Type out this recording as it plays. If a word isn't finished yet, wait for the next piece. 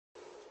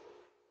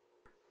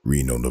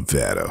Reno,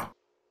 Nevada.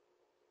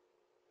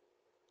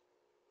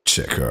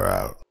 Check her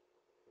out.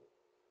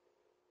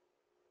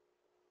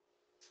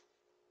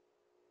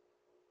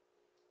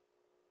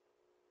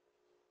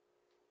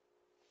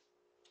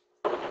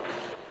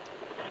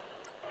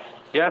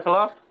 Yes,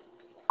 hello?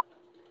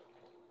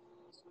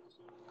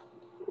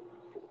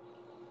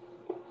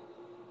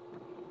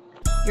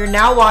 You're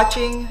now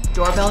watching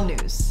Doorbell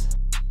News.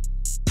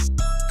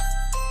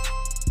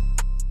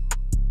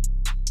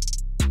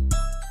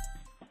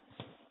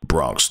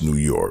 Bronx, New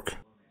York.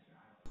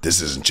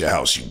 This isn't your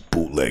house, you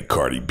bootleg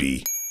Cardi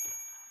B.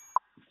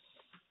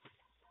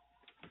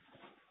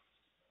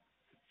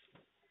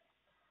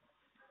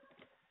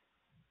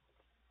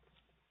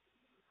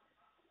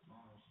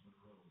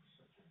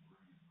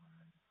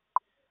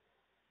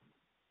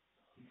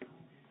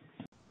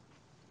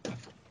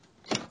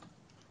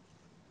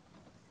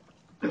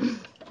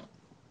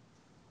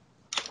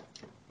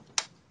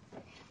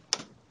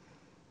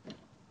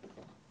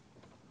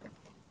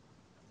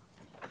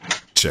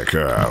 Check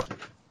her out.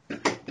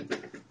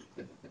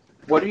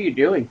 What are you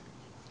doing?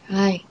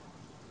 Hi.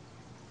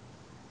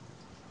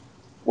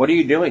 What are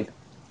you doing?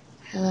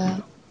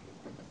 Hello.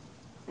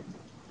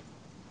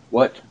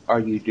 What are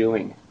you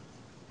doing?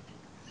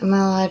 I'm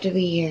not allowed to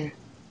be here.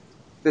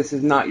 This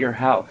is not your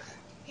house.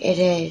 It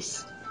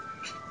is.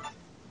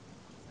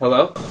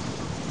 Hello?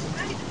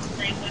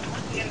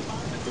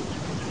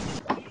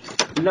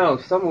 No,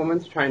 some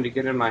woman's trying to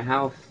get in my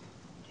house.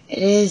 It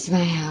is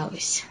my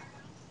house.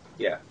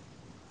 Yeah.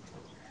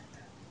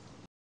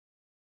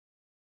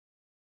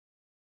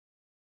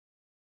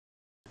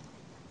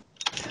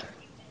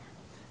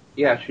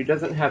 Yeah, she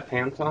doesn't have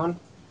pants on,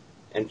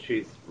 and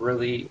she's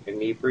really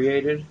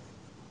inebriated.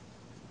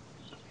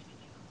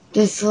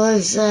 This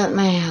lives at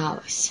my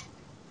house.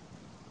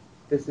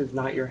 This is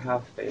not your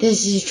house, baby.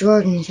 This is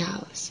Jordan's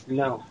house.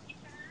 No.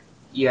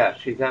 Yeah,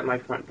 she's at my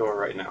front door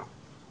right now.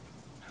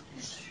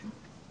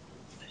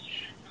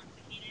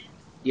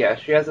 Yeah,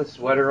 she has a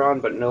sweater on,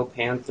 but no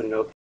pants and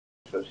no...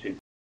 So she's...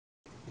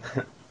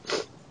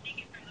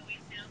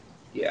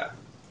 Yeah.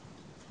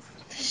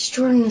 This is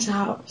Jordan's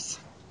house.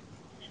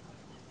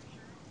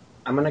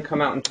 I'm gonna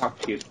come out and talk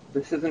to you.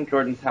 This isn't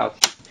Jordan's house.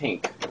 It's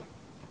pink.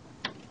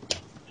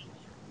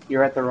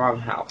 You're at the wrong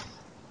house.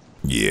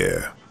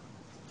 Yeah,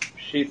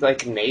 She's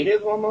like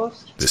native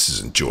almost? this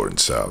isn't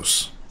Jordan's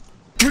house.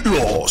 Get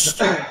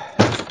lost!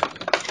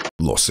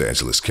 Los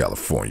Angeles,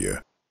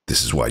 California.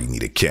 This is why you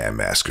need a cam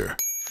masker.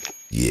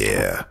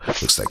 Yeah,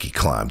 looks like he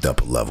climbed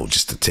up a level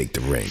just to take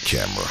the Ring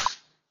camera.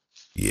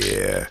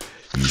 Yeah,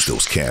 use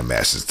those cam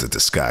masters to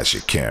disguise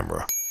your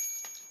camera.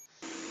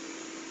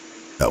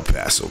 El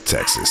Paso,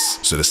 Texas.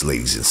 So this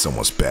lady's in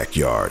someone's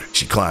backyard.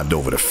 She climbed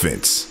over the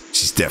fence.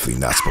 She's definitely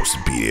not supposed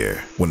to be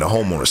there. When the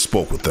homeowner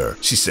spoke with her,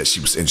 she said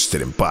she was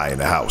interested in buying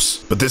a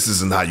house. But this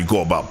isn't how you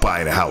go about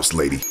buying a house,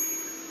 lady.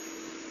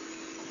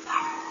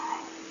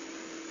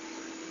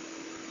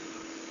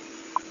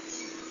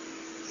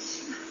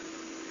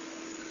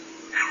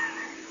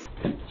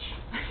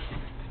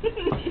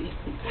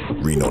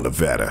 Reno,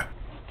 Nevada.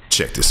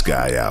 Check this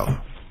guy out.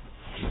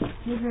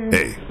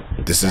 Hey,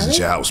 this isn't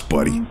your house,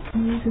 buddy. Yeah.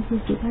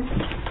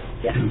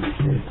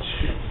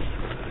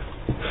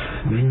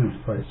 I'm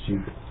gonna fight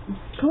you.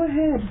 Go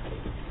ahead.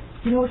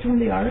 You know which one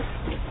they are?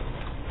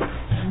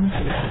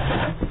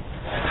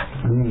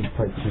 I'm gonna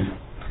fight you.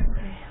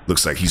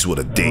 Looks like he's with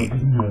a date.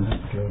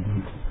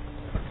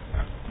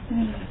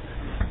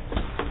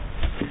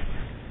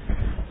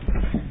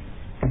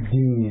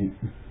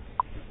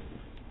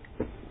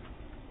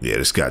 Yeah,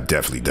 this guy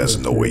definitely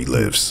doesn't know where he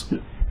lives.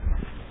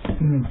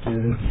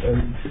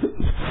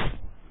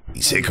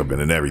 He's hiccuping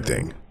and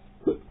everything.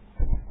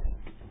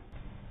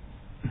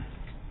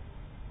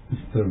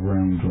 It's the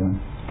Rambler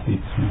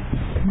pizza.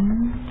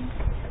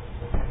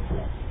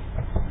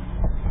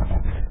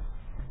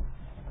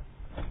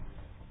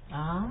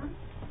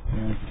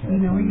 You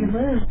know where you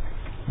live.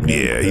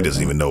 Yeah, he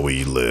doesn't even know where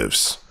he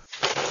lives.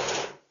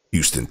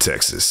 Houston,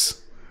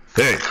 Texas.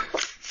 Hey,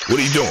 what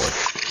are you doing?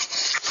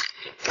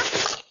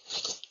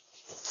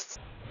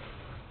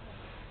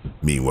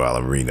 Meanwhile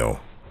in Reno,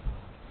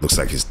 looks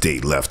like his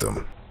date left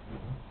him.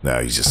 Now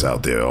he's just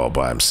out there all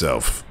by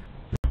himself.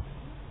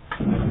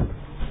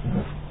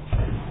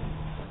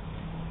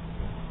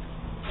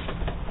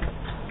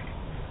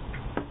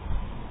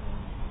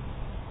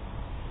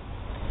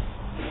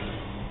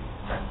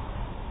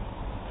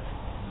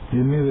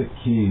 Give me the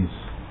keys.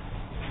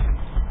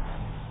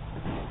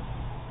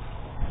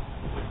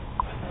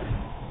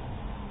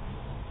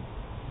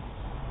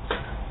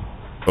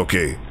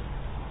 Okay,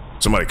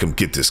 somebody come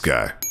get this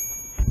guy.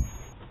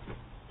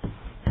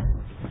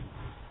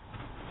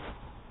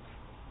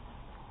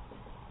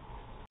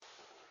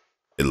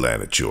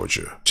 Atlanta,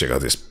 Georgia. Check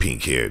out this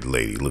pink-haired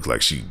lady. Look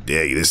like she...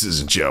 Hey, this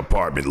isn't your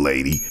apartment,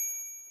 lady.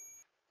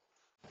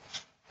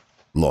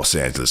 Los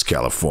Angeles,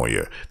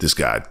 California. This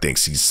guy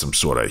thinks he's some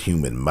sort of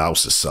human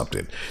mouse or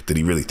something. Did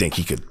he really think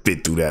he could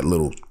fit through that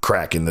little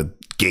crack in the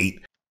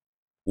gate?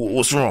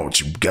 What's wrong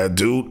with you, guy,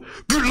 dude?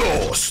 Get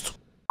lost!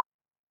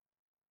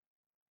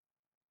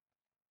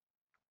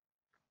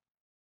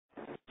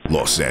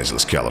 Los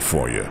Angeles,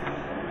 California.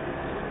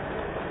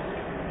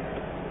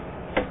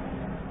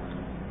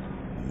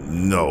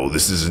 No,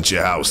 this isn't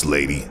your house,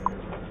 lady.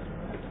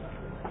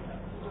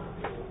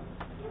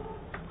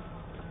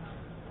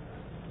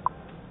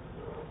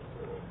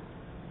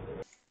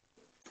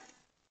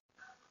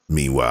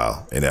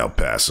 Meanwhile, in El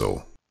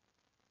Paso,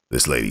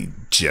 this lady,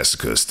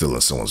 Jessica, is still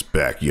in someone's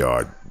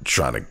backyard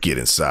trying to get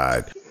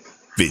inside,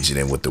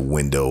 fidgeting with the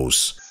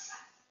windows.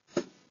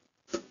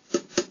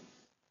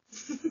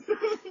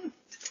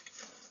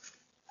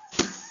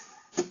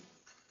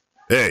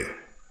 Hey!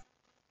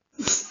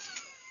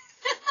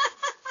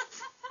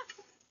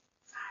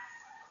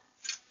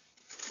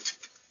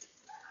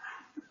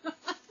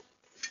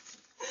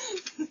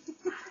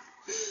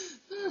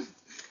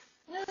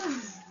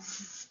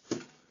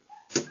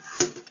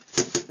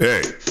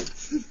 Hey!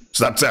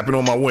 Stop tapping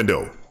on my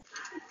window.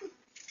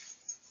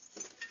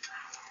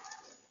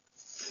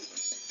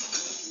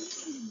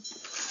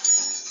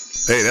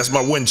 Hey, that's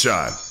my wind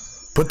chime.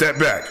 Put that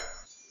back.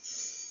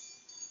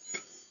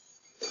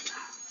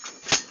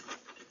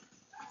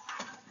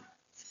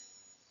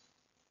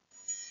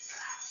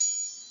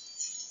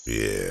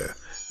 Yeah,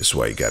 that's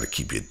why you gotta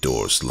keep your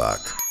doors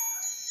locked.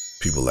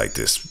 People like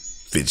this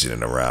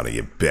fidgeting around in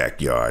your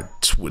backyard,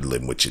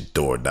 twiddling with your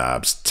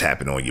doorknobs,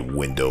 tapping on your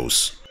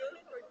windows.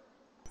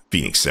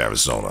 Phoenix,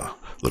 Arizona.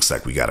 Looks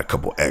like we got a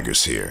couple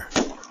eggers here.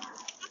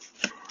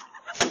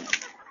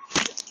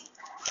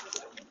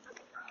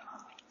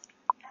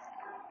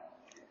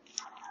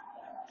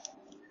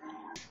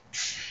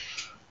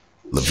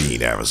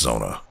 Levine,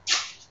 Arizona.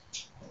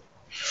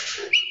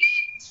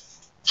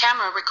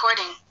 Camera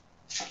recording.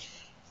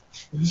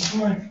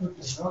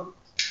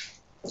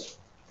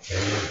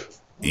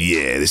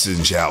 Yeah, this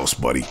isn't your house,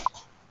 buddy.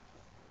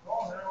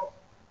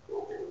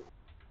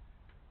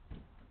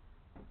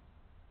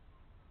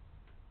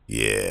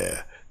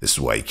 Yeah, this is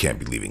why you can't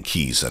be leaving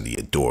keys under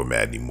your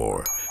doormat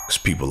anymore. Because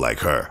people like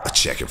her are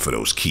checking for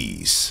those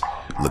keys,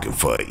 looking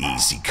for an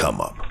easy come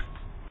up.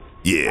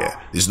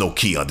 Yeah, there's no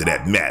key under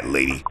that mat,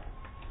 lady.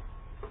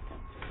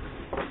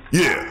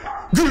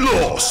 Yeah, get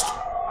lost!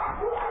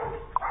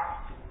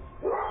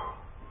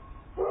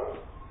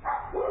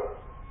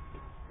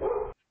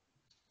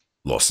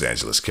 Los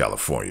Angeles,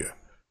 California.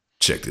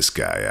 Check this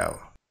guy out.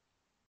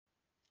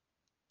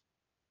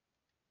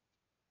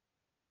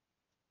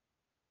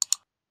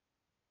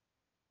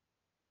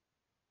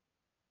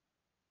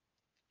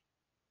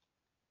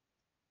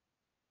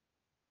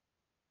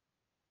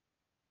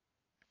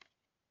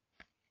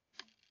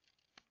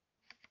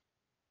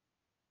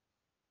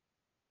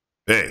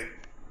 Hey.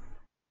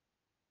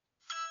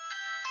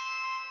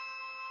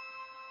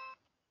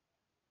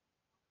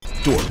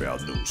 Doorbell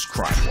News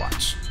Crime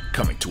Watch,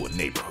 coming to a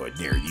neighborhood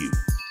near you.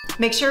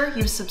 Make sure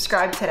you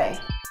subscribe today.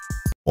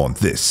 On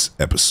this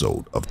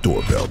episode of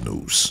Doorbell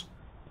News.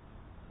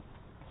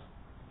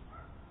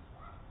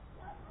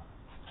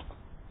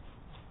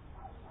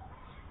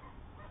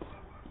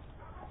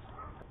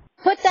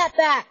 Put that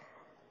back.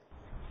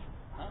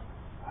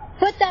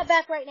 Put that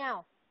back right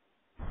now.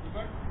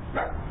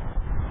 Put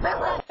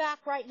that back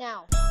right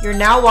now. You're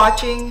now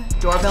watching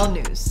Doorbell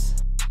News.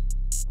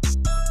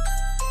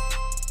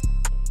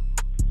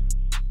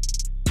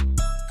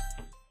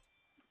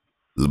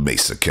 La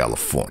Mesa,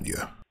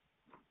 California.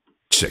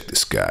 Check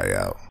this guy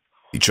out.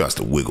 He tries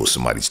to wiggle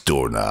somebody's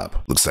doorknob.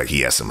 Looks like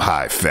he has some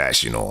high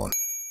fashion on.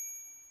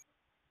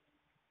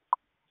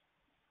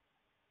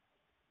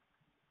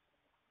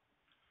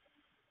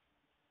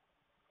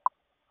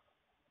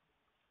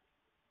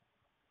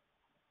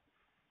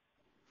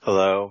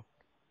 Hello?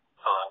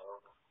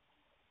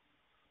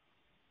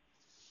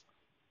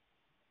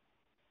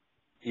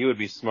 You would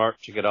be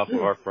smart to get off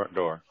of our front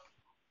door.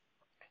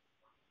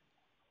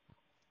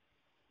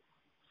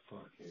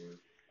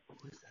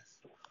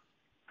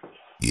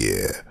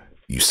 Yeah,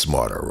 you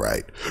smart, all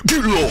right.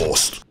 Get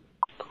lost!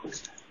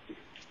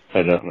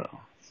 I don't know.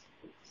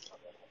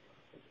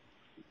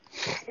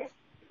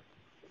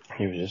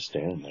 He was just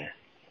standing there.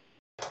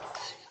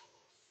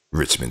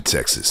 Richmond,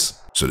 Texas.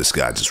 So this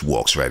guy just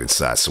walks right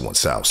inside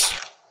someone's house.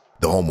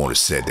 The homeowner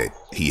said that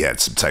he had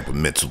some type of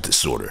mental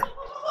disorder.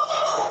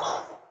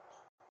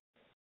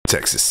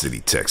 Texas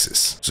City,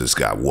 Texas. So this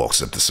guy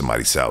walks up to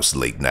somebody's house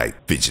late night,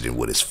 fidgeting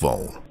with his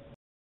phone.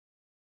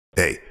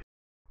 Hey,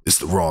 it's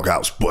the wrong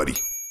house, buddy.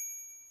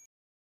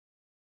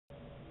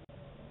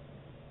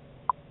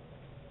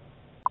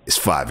 It's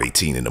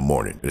 5:18 in the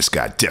morning. This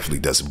guy definitely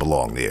doesn't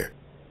belong there.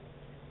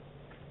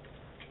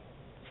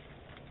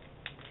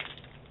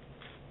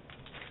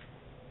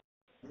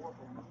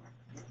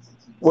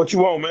 What you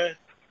want, man?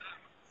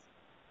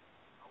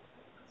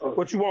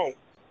 What you want?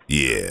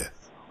 Yeah.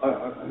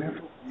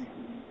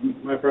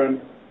 My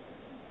friend.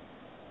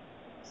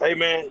 Hey,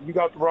 man, you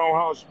got the wrong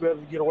house. You better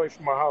get away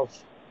from my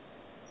house.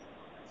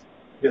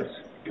 Yes.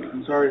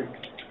 I'm sorry.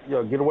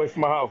 Yeah, get away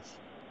from my house.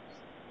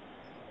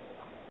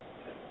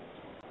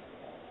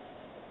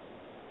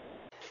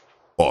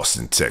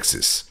 Austin,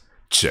 Texas.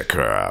 Check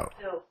her out.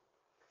 So,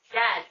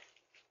 Dad,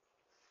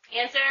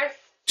 answer.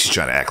 She's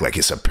trying to act like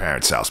it's her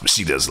parents' house, but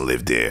she doesn't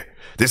live there.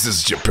 This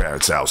isn't your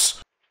parents'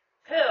 house.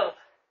 Pooh. Oh,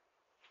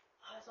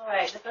 it's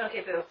alright. That's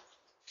okay, Pooh.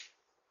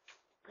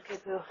 Okay,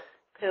 Pooh.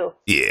 Pooh.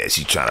 Yeah,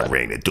 she's trying to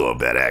ring the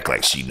doorbell, act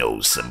like she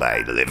knows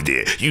somebody that lives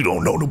there. You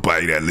don't know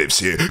nobody that lives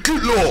here.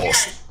 Get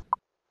lost!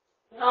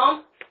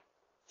 Mom?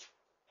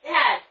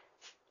 Dad?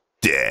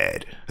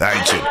 Dad. I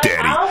ain't your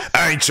daddy.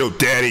 I ain't your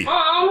daddy.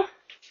 Mom?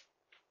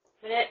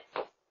 Minute.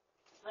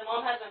 My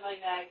mom has my money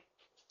bag.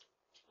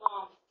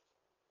 Mom.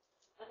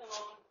 That's my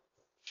mom.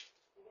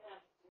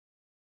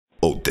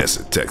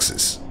 Odessa,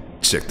 Texas.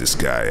 Check this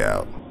guy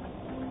out.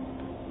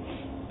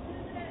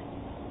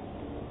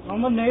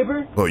 I'm a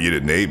neighbor. Oh, you're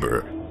the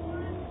neighbor.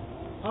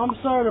 I'm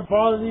sorry to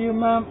bother you,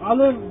 ma'am. I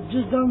live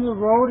just down the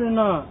road, and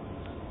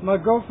my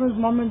girlfriend's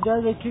mom and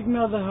dad, they kicked me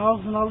out of the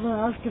house, and I was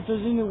gonna ask if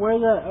there's any way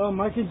that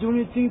I can do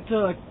anything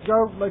to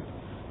like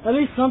at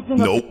least something.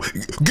 Nope.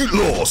 Get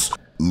lost.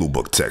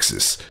 Lubbock,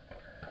 Texas.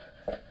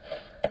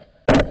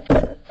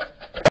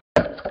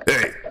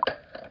 Hey.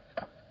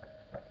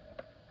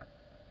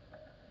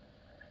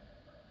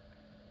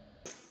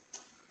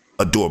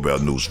 A Doorbell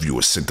News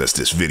viewer sent us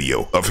this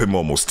video of him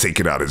almost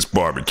taking out his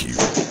barbecue.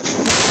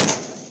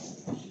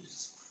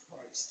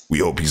 We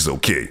hope he's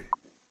okay.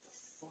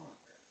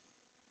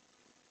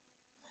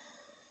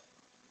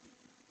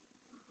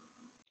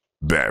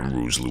 Baton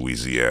Rouge,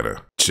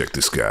 Louisiana. Check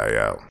this guy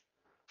out.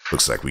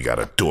 Looks like we got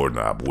a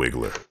doorknob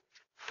wiggler.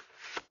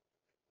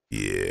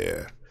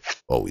 Yeah,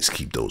 always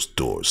keep those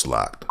doors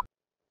locked.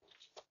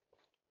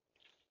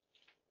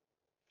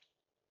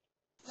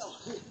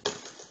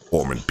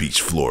 Ormond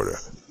Beach, Florida.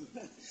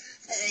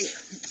 Hey.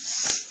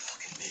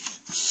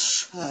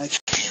 I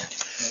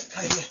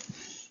can't.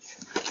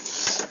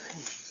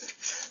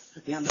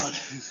 Okay, I'm done. I'm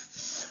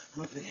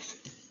finished.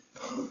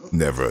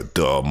 Never a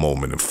dull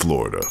moment in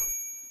Florida.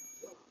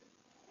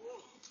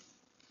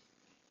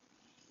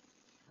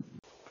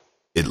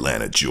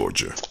 Atlanta,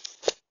 Georgia.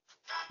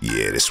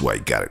 Yeah, that's why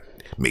you gotta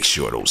make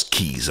sure those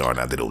keys aren't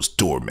under those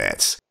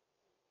doormats.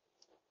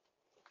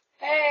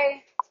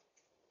 Hey.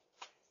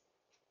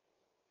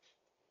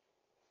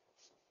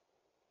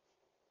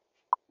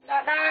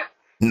 Knock, knock.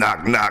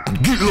 Knock, knock,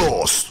 get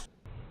lost!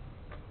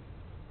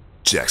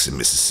 Jackson,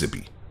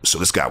 Mississippi. So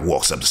this guy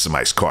walks up to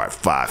somebody's car at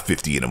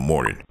 5:50 in the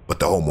morning, but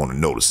the homeowner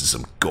notices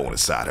him going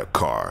inside her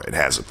car and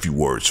has a few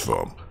words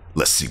for him.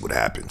 Let's see what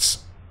happens.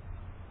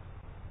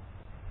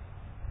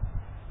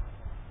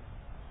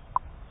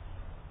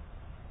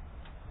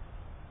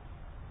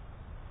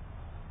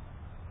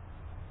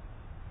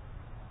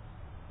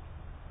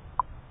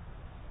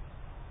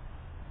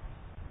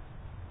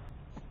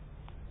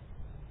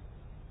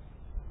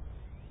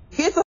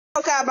 Get the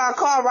fuck out of my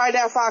car right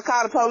now before I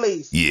call the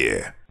police.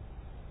 Yeah.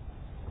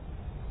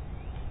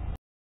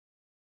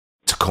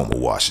 Tacoma,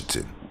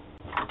 Washington.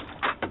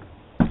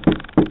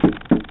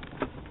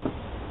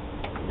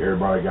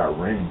 Everybody got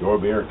Ring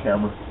doorbell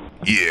cameras?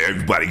 Yeah,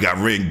 everybody got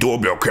Ring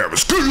doorbell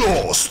cameras. Get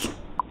lost!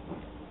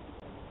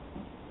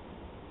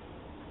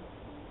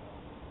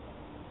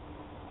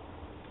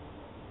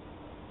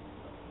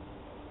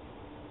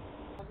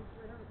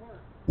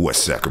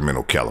 West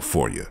Sacramento,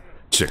 California.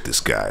 Check this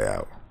guy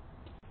out.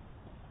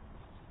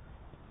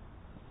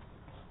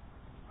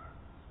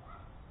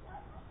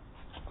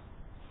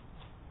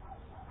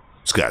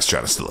 This guy's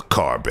trying to steal a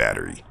car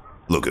battery.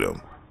 Look at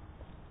him.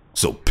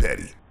 So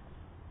petty.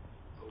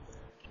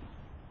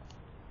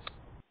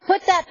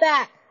 Put that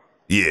back.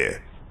 Yeah.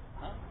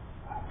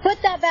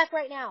 Put that back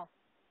right now.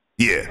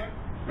 Yeah.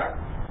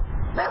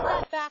 Put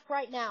that back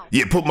right now.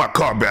 Yeah, put my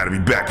car battery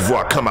back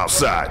before I come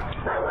outside.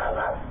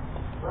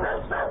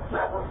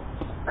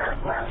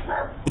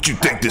 What you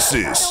think this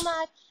is? So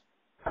much.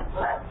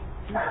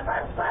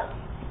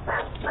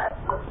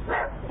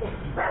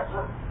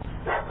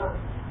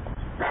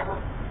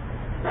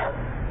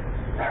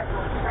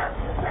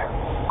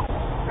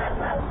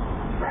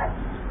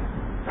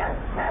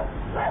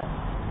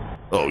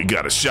 Oh, you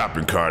got a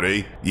shopping cart,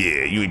 eh?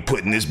 Yeah, you ain't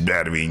putting this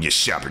battery in your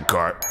shopping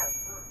cart.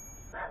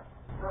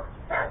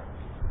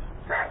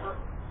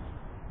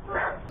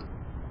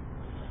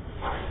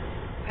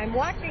 I'm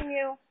watching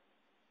you.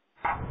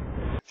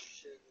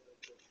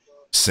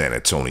 San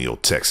Antonio,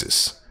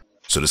 Texas.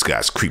 So this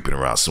guy's creeping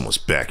around someone's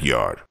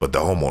backyard, but the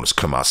homeowners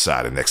come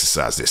outside and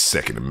exercise their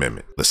Second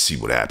Amendment. Let's see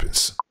what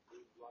happens.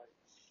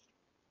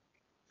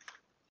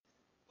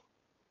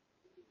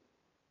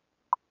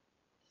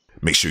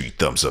 Make sure you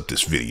thumbs up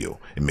this video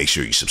and make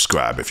sure you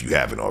subscribe if you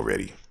haven't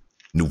already.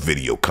 New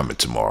video coming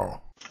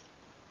tomorrow.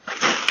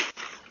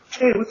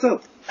 Hey, what's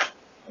up?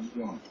 How's it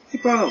going? Hey,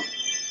 bro.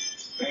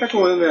 What's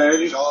going in there,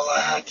 Eddie? That's all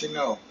I had to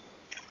know.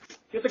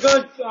 Get the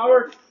gun,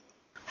 Howard.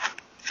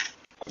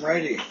 I'm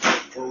ready.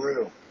 For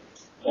real.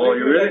 Oh,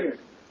 you ready?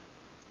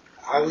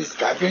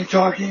 I've been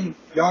talking.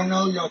 Y'all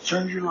know y'all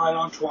turned your light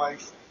on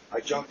twice. I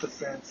jumped the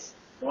fence.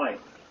 Why?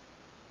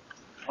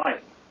 Why?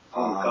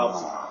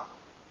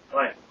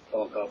 Why?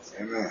 Call cops.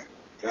 Amen.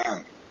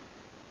 Damn.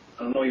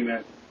 I don't know you,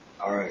 man.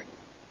 Alright.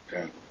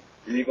 Damn.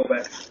 You need to go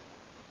back.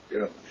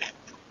 Yeah.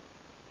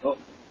 Oh.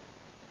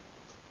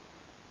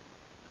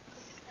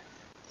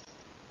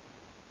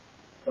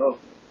 Go.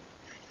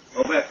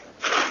 Go back.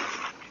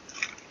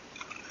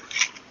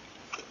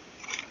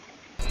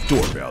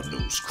 Doorbell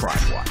News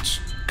Crime Watch,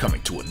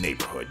 coming to a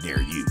neighborhood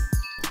near you.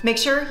 Make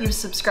sure you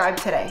subscribe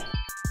today.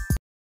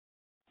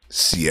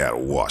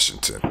 Seattle,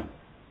 Washington.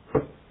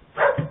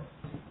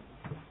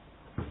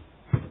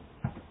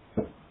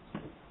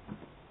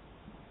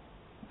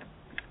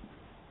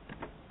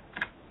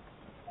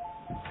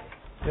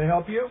 Can I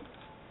help you?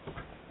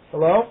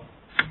 Hello?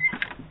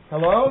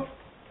 Hello?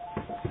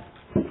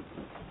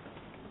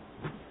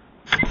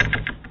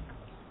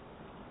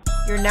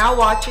 You're now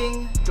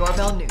watching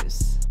Doorbell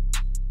News.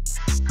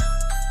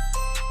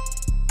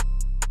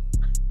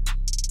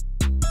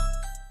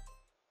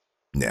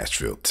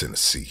 Nashville,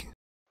 Tennessee.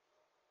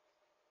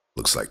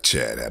 Looks like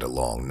Chad had a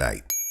long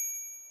night.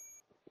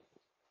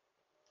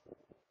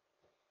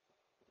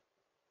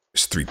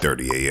 It's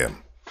 3:30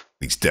 a.m.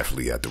 He's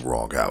definitely at the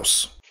wrong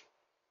house.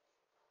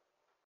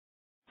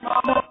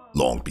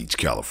 Long Beach,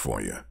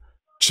 California.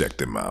 Check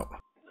them out.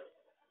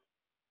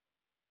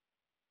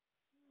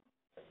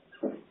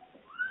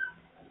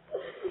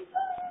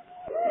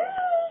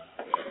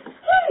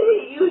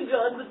 You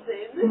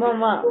Jonathan.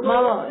 Mama,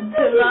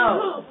 chill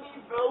out.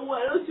 Bro,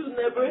 why don't you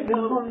never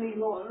help me?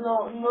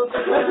 No te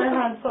puedes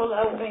dejar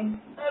sola, güey.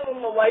 I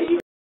don't know why you.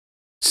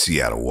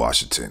 Seattle,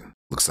 Washington.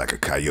 Looks like a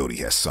coyote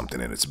has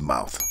something in its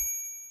mouth.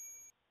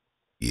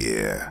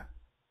 Yeah,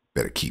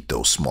 better keep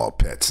those small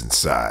pets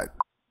inside.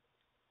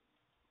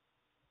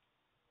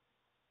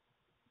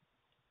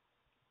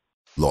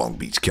 Long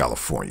Beach,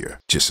 California.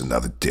 Just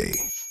another day.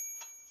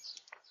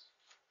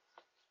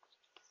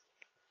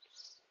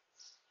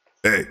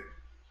 Hey,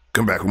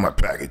 come back with my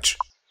package.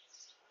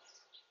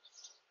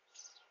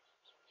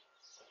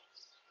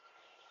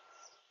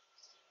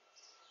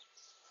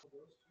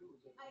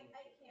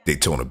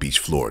 Daytona Beach,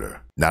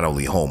 Florida. Not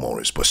only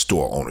homeowners, but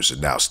store owners are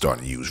now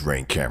starting to use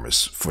Ring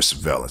cameras for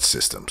surveillance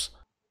systems.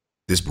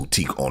 This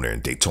boutique owner in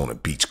Daytona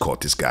Beach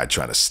caught this guy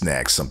trying to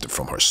snag something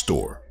from her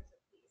store.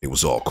 It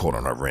was all caught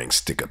on her Ring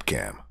stick-up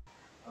cam.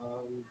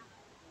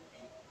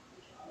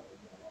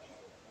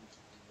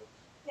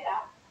 Get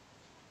out.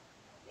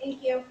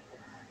 Thank you.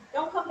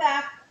 Don't come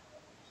back.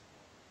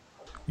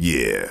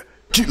 Yeah,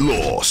 get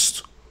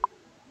lost.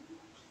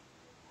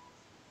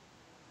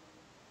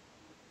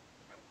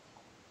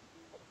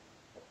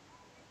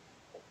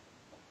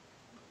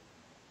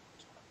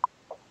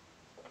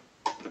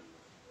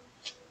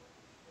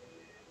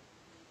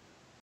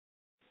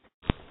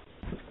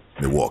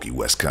 Milwaukee,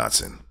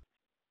 Wisconsin.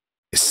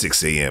 It's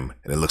 6 a.m.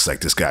 and it looks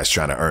like this guy's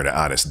trying to earn an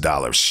honest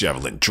dollar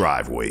shoveling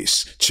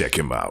driveways. Check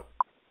him out.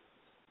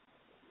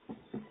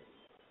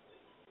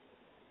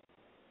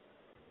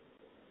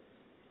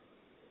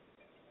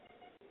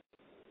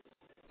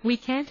 We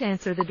can't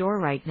answer the door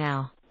right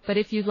now, but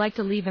if you'd like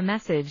to leave a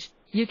message,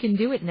 you can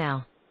do it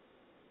now.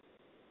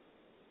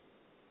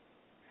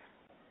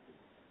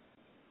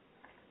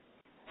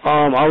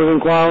 I was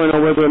inquiring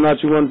on whether or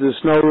not you wanted the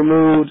snow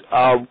removed.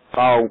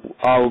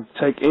 I'll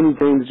take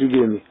anything that you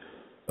give me.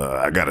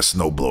 I got a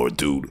snowblower,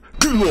 dude.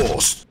 Get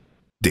lost!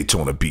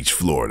 Daytona Beach,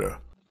 Florida.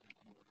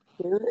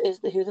 Who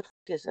the fuck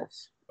is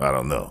this? I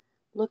don't know.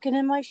 Looking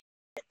in my shit.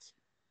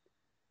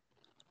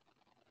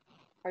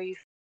 Are you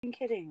fucking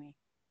kidding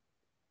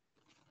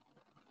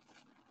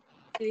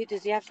me?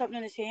 Does he have something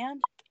in his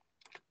hand?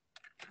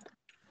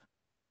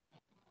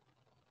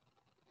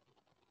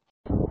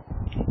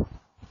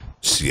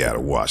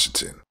 Seattle,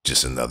 Washington.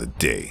 Just another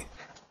day.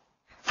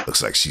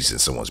 Looks like she's in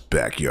someone's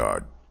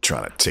backyard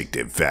trying to take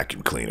their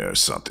vacuum cleaner or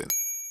something.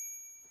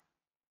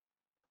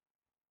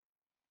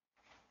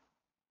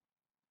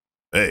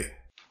 Hey,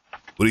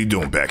 what are you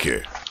doing back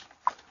here?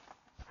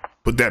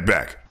 Put that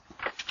back.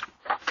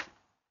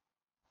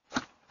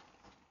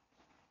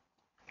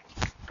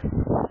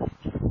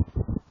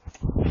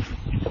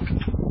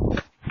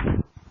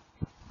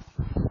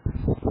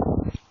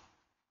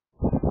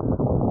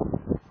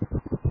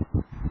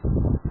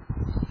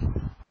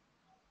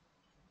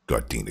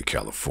 Gardena,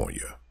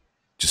 California.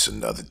 Just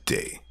another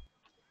day.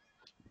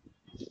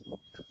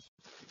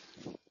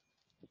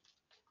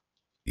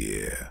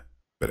 Yeah,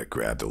 better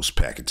grab those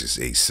packages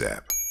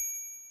ASAP.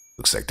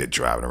 Looks like they're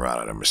driving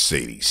around in a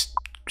Mercedes,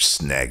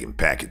 snagging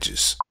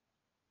packages.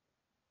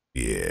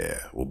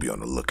 Yeah, we'll be on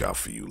the lookout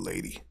for you,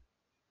 lady.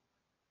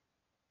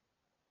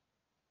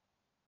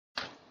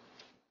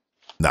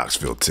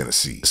 Knoxville,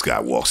 Tennessee. This guy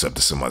walks up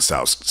to someone's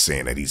house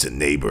saying that he's a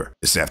neighbor.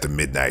 It's after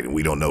midnight and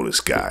we don't know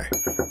this guy.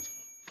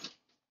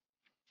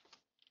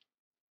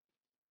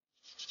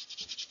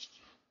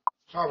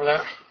 Sorry for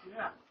that.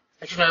 Yeah.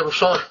 That's your neighbor,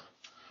 sir.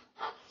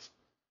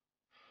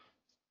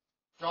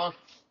 John?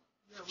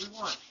 Yeah, we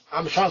want.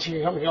 I'm trying to see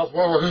you something else.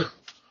 Where were you?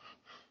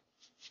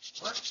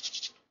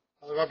 What?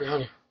 I'll be right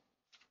behind you.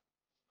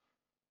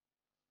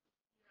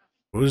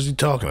 What is he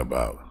talking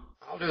about?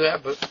 I'll do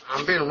that, but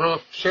I'm being real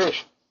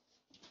serious.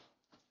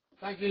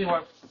 Thank you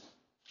anyway.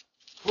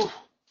 Whew.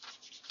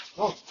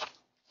 Oh.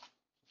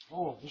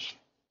 Oh, this.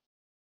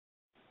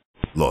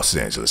 Los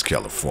Angeles,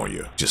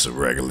 California. Just a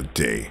regular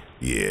day.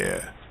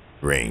 Yeah.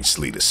 Rain,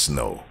 sleet, or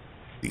snow.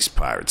 These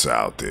pirates are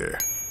out there.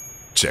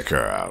 Check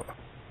her out.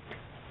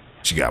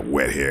 She got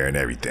wet hair and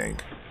everything.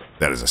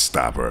 That doesn't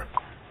stop her.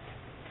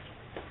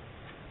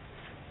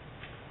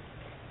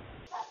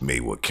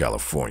 Maywood,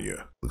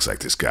 California. Looks like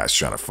this guy's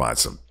trying to find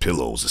some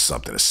pillows or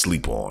something to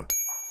sleep on.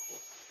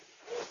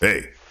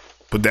 Hey,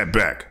 put that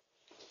back.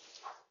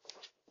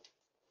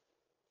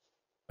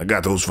 I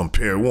got those from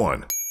Pier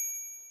 1.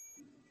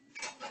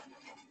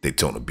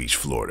 Daytona Beach,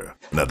 Florida.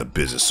 Another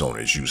business owner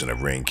is using a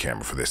Ring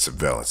camera for their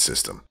surveillance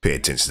system. Pay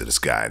attention to this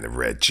guy in the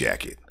red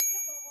jacket.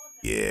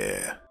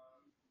 Yeah.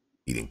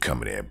 He didn't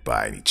come in there and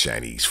buy any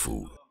Chinese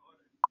food.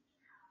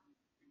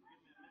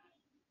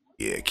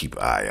 Yeah, keep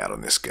an eye out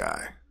on this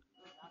guy.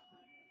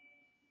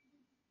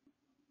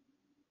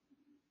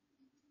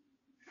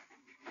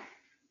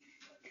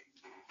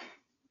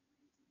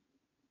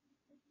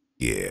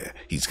 Yeah,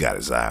 he's got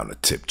his eye on the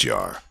tip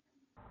jar.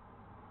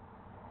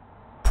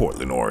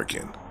 Portland,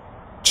 Oregon.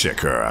 Check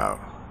her out.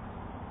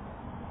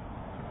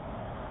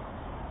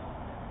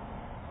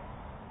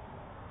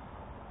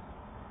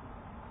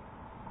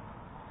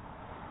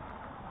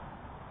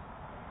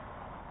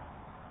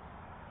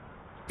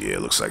 Yeah,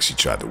 looks like she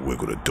tried to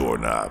wiggle the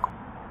doorknob.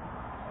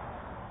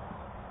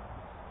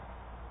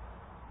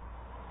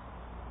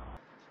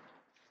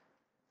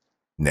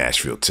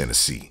 Nashville,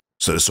 Tennessee.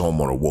 So this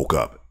homeowner woke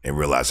up and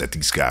realized that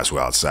these guys were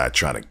outside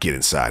trying to get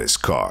inside his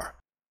car.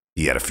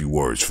 He had a few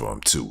words for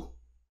him too.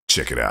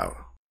 Check it out.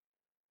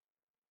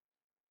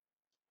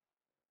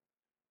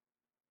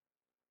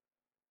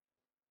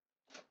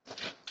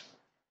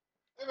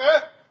 Hey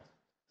man,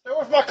 hey,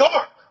 where's my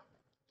car?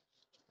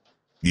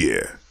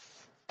 Yeah.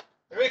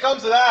 If it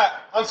comes to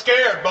that, I'm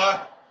scared,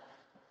 bud.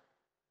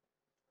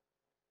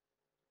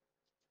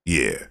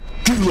 Yeah.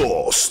 Get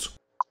lost.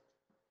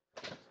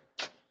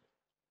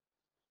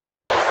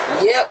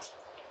 Yep.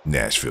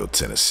 Nashville,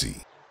 Tennessee.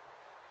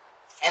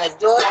 And the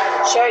door to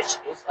the church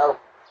is open.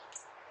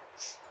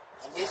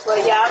 And this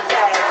way y'all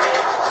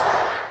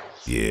pass.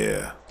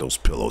 Yeah, those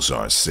pillows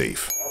aren't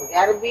safe. We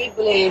gotta be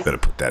blessed. Better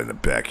put that in the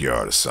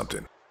backyard or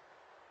something.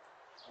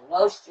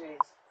 No stress.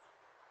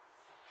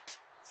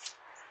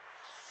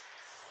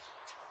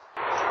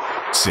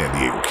 San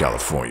Diego,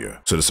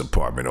 California. So this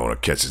apartment owner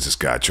catches this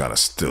guy trying to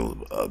steal,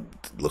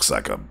 looks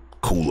like a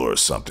cooler or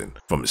something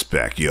from his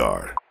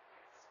backyard.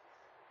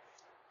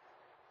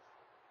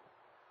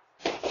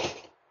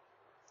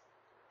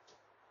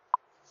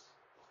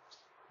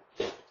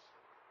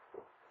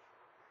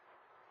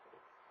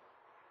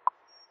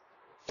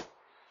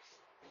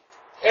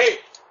 Hey!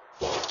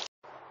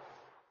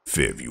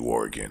 Fairview,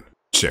 Oregon.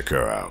 Check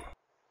her out.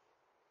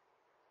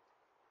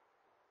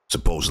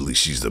 Supposedly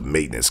she's the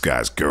maintenance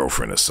guy's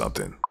girlfriend or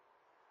something.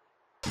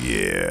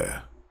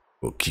 Yeah,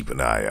 we'll keep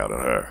an eye out on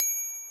her.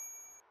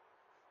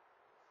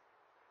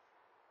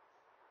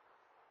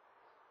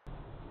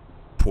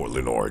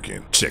 Portland,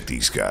 Oregon. Check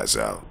these guys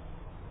out.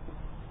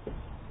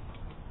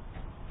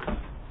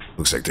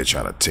 Looks like they're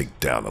trying to take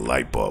down a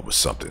light bulb or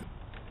something.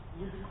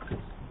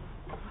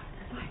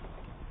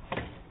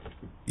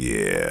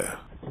 Yeah.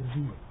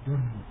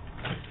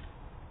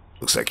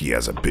 Looks like he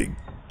has a big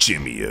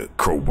jimmy, a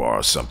crowbar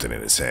or something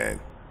in his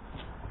hand.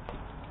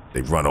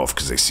 They run off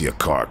because they see a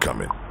car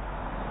coming.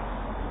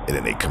 And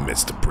then they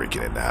commence to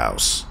breaking in the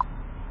house.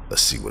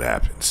 Let's see what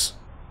happens.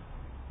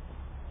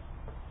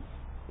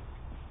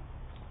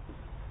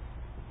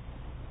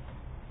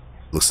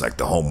 Looks like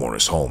the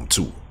homeowner's home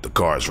too. The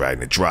car's right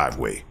in the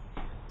driveway.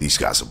 These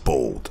guys are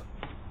bold.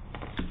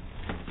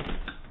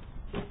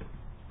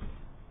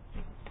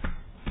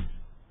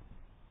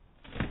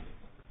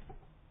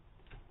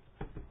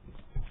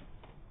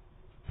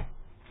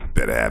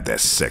 Better have that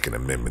Second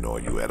Amendment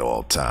on you at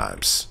all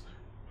times.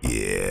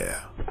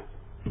 Yeah.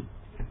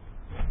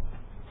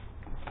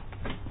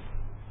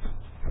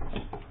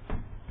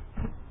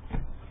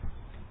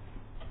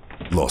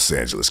 Los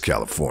Angeles,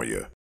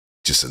 California.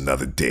 Just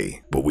another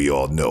day, but we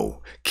all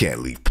know can't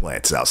leave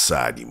plants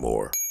outside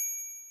anymore.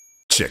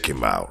 Check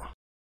him out.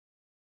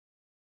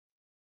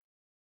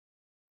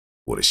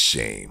 What a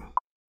shame.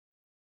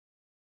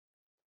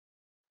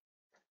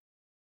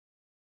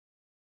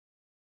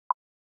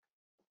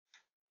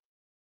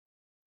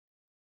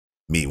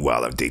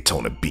 Meanwhile, on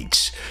Daytona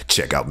Beach,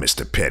 check out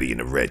Mr. Petty in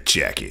the red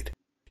jacket.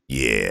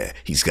 Yeah,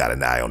 he's got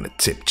an eye on the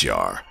tip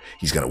jar.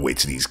 He's gonna wait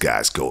till these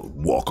guys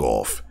walk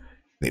off.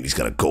 Then he's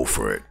gonna go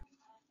for it.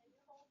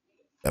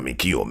 I mean,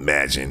 can you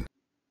imagine?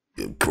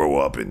 You grow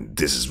up and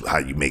this is how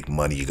you make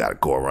money. You gotta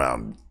go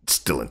around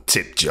stealing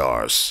tip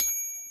jars.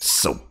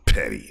 So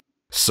petty.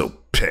 So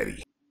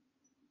petty.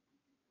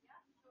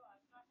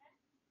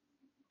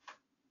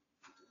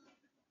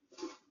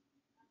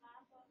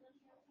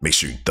 Make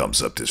sure you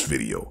thumbs up this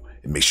video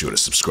and make sure to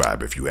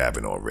subscribe if you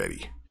haven't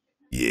already.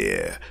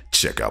 Yeah,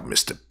 check out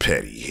Mr.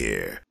 Petty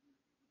here.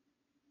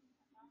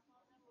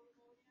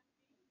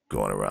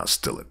 Going around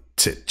stealing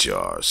tip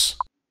jars.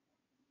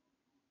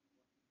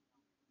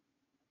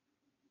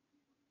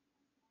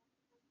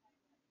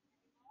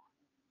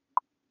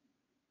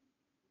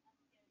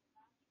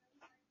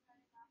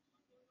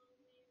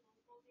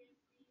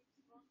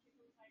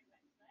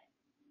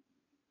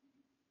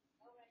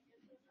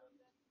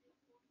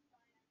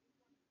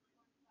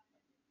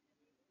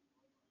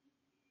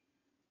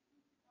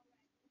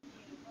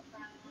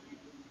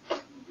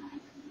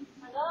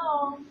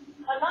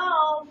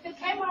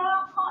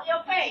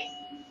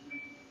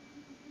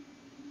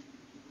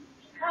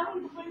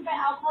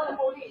 call the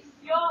police.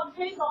 Your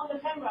face on the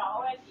camera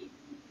already.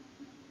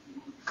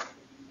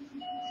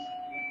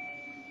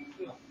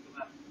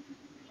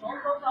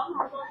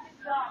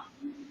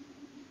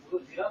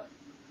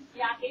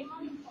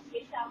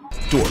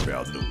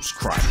 Doorbell News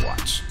Crime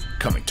Watch,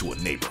 coming to a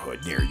neighborhood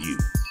near you.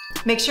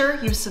 Make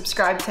sure you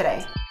subscribe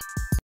today.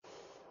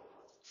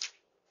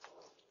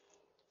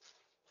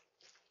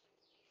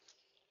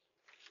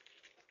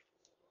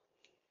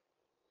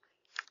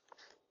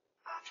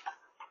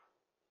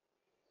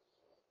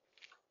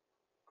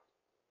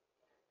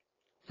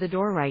 The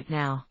door right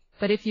now,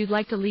 but if you'd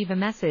like to leave a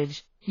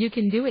message, you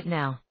can do it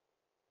now.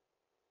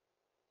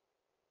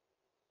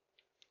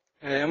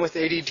 Hey, I'm with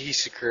ADD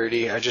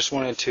Security. I just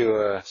wanted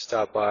to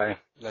stop by,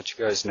 let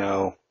you guys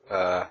know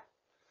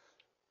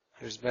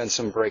there's been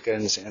some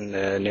break-ins in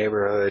the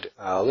neighborhood.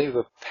 I'll leave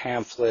a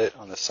pamphlet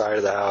on the side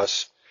of the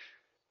house,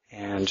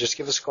 and just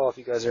give us a call if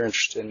you guys are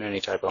interested in any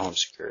type of home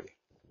security.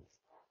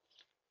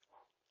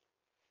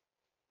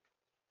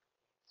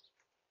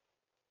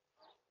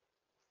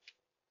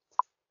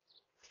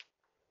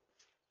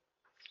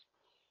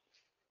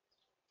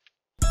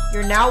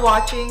 You're now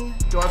watching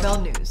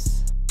Doorbell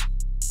News.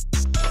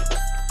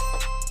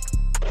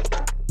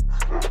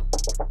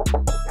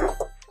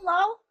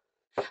 Hello?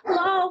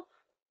 Hello?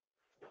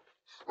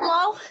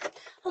 Hello?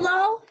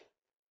 Hello?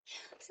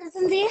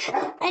 Cindy?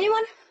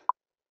 Anyone?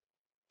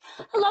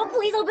 Hello?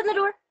 Please open the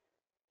door.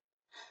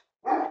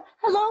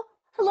 Hello?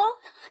 Hello?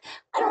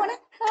 I don't want to.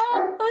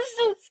 I'm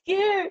so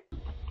scared.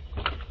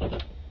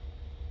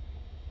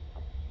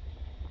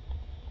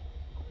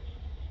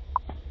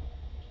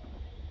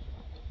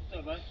 What's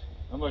up, bud?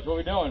 How much? What are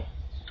we doing?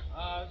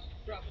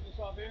 Just dropping this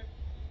off here.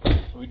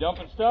 Are we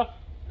dumping stuff?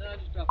 No,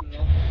 just dropping it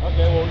off.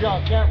 Okay, well, we're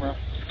on camera.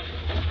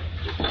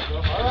 So,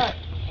 all right.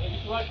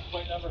 What's your license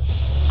plate number?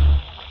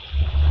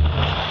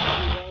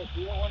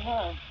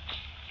 3119.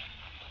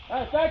 All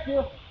right, thank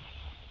you.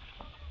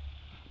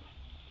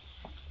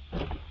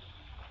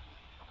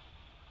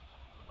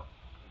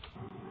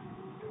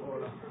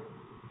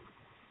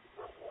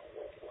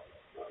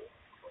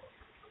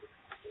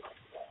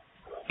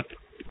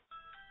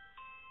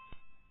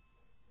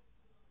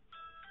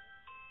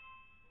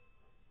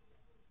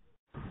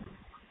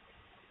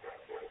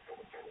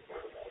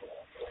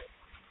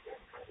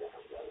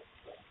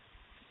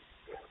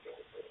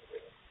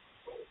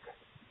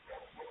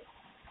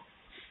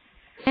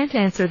 Can't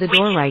answer the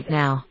door right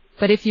now,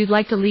 but if you'd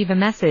like to leave a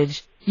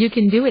message, you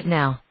can do it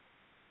now.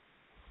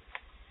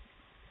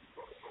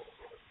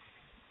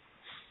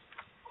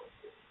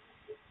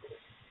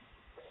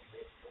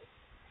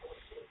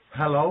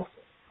 Hello?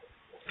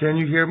 Can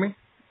you hear me?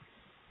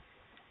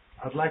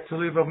 I'd like to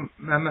leave a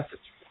message.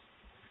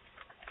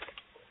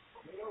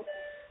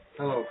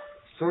 Hello.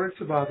 Sorry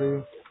to bother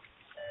you.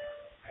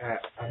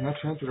 I'm not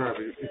trying to rob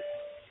you.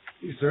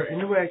 Is there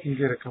any way I can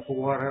get a cup of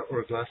water or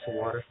a glass of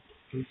water,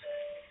 please?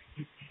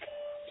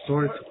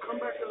 Sorry to... Come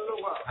back in a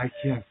little while. I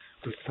can't.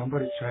 There's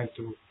somebody trying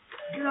to...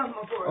 Get off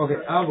my porch.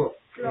 Okay, I will.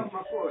 Get off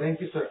my porch.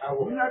 Thank you, sir. I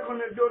will. You're not going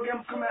to do it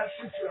again. Come out and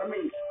shoot you. I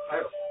mean,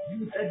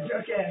 you that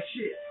duck ass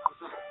shit.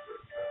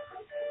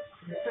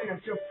 You're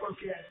saying your fuck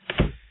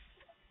ass.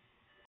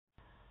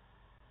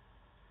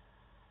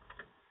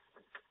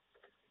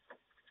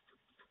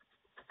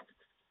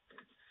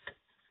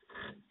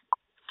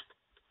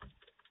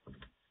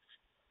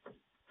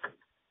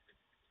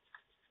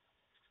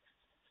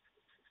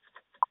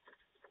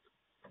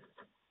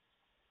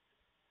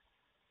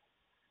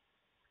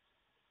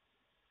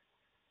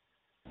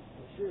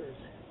 Cheers.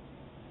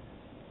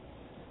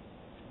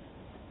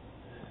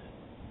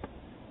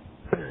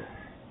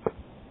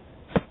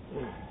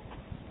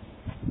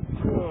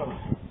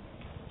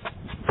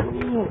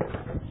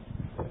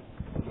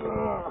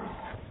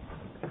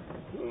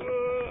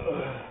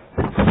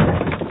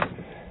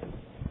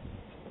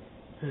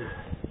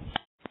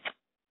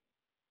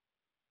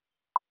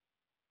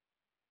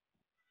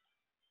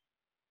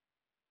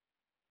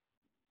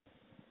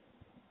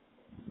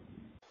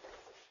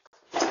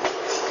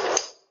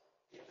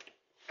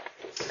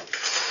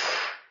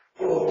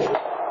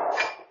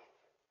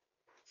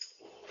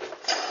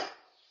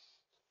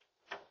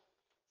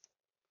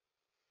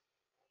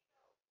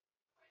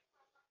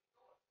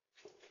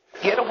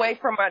 Get away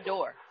from my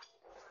door.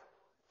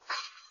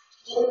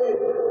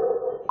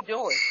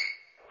 Doing.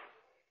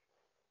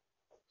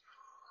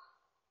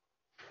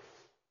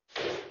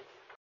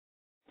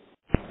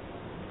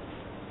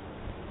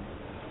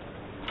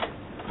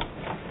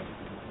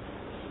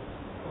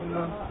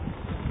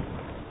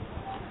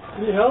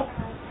 Need help?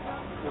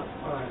 No,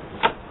 all right.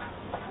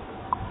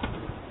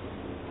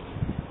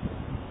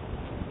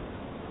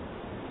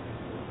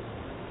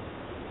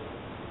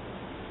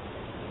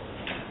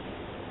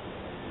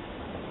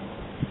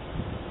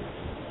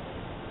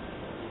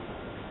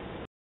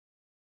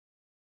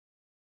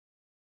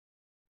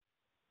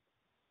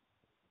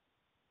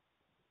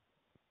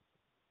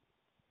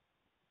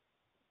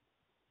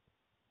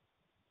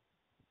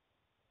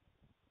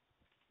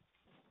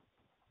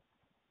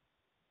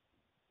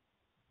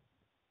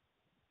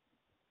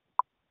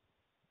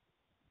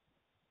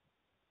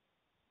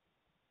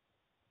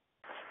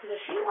 Because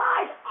if she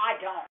lies, I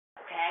don't.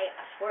 Okay?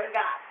 I swear to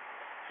God.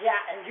 Yeah,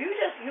 and you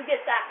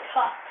get that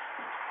cup.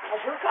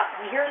 Because her cup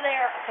from here to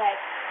there, okay?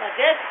 Like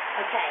this,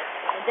 okay.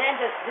 And then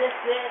just this.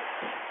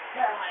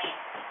 Here, honey.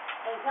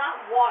 And it's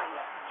not water.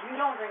 You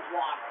don't drink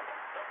water.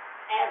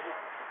 Ever.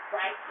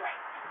 Right?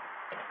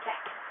 Okay.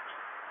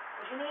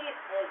 What you need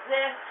is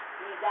this.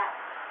 You need that.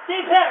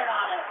 See, better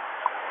not it.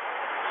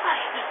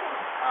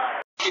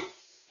 Honey.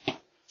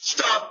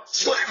 Stop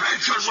sleeping,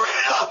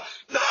 Katrina!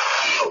 No!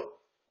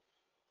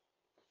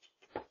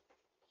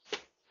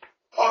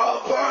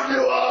 I'll burn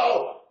you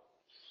all!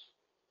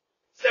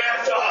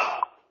 Santa!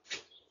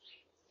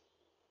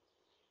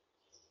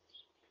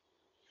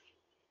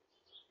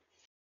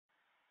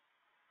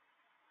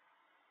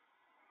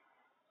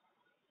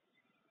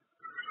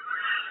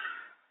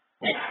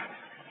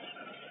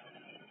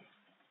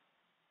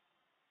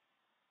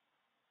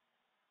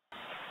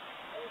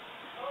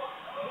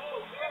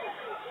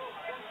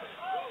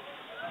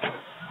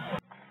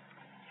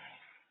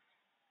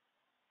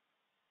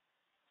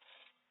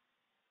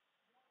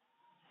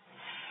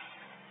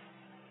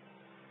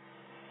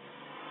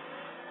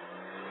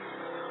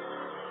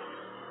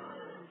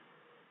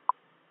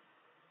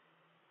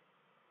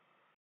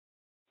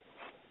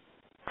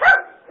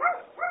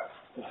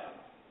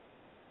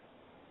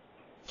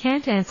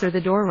 Can't answer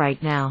the door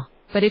right now,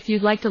 but if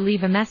you'd like to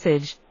leave a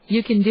message,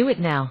 you can do it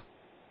now.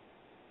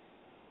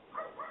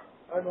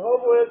 I'm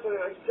homeless, and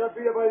I just got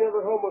beat up by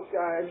another homeless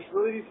guy. I just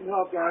really need some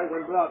help, guys.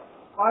 I'm about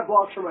 5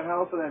 blocks from my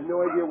house, and I have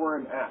no idea where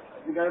I'm at.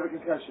 I think I have a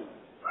concussion.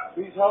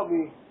 Please help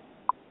me.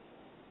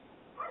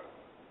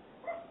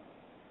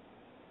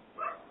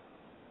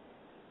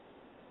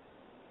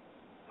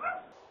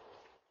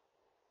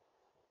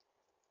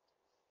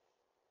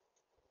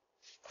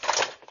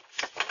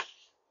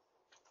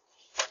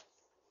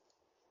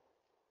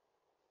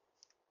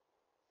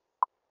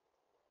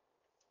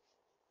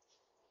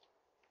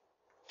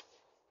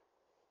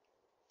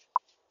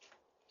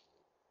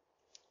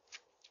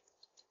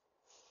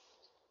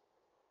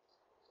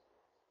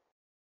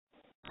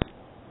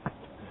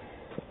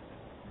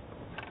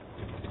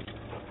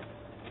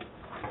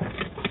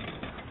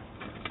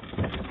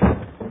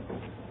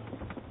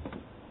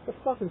 The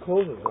fucking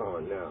clothes is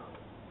on now.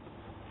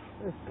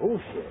 That's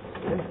bullshit,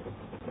 man.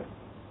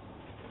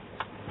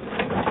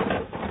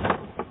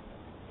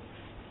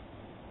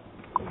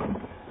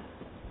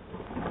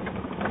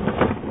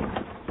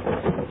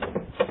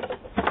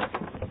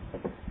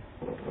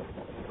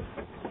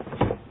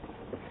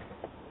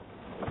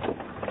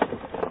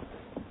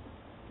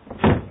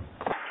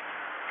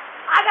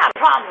 I got a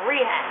problem with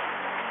rehab.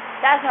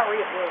 That's not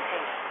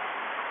rehabilitation.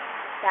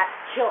 That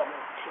killed me,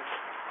 too.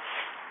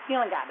 You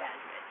only got bad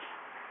bitch.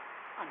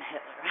 I'm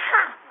Hitler.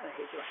 Ha! I'm a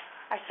Hitler.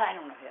 I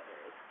don't know who Hitler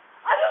is.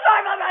 I'm so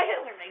sorry about my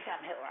Hitler. Next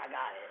time Hitler, I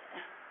got it.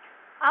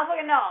 I don't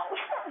fucking know.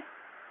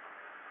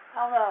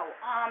 I don't know.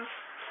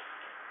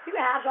 You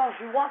can have songs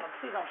if you want, but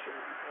please don't shoot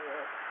me for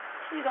this.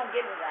 Please don't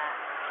give me that.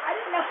 I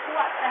didn't know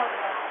what the hell was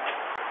going on.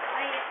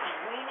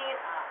 We need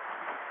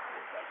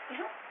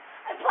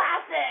a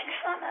plastic.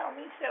 No,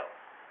 me too.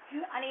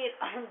 I need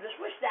just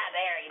wish that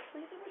berry.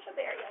 Please wish a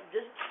berry.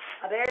 Just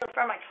a berry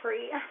from my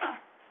tree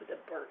with a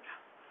bird.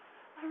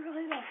 I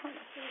really don't want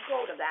to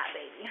go to that,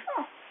 baby.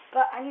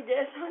 But I need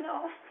this. I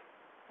know.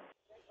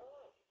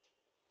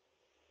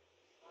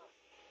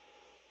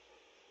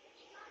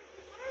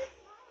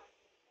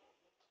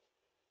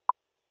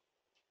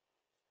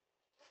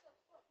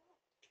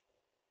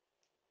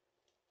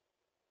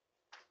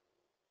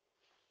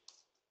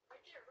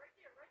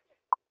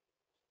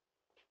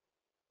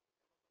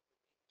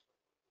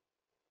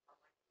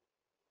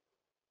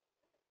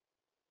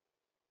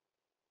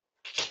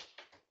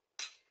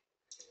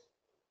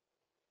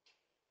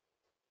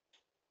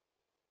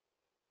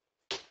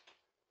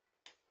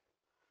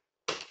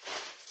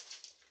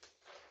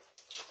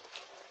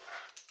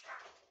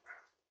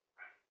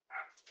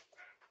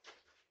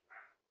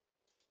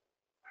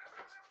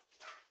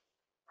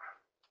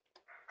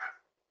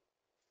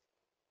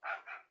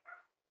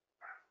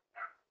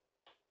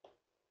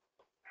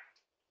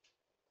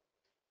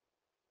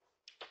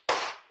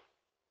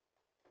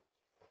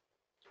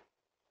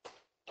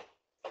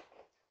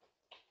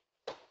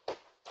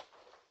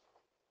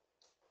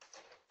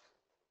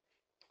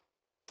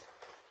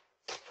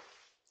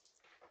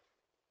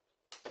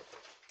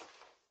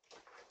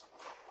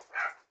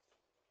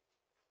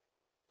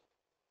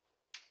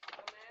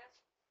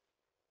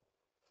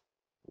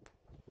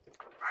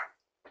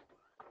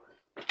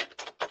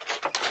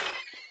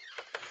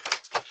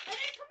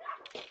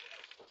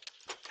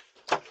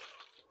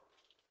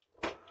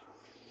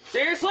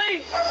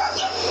 Seriously?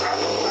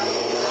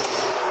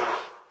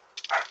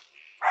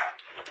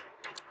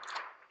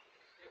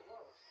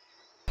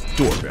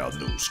 Doorbell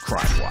News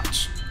Crime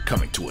Watch,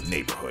 coming to a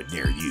neighborhood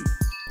near you.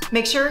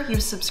 Make sure you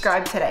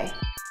subscribe today.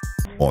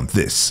 On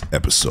this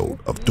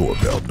episode of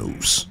Doorbell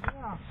News.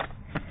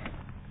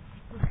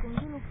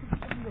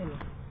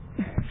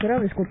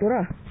 Travis,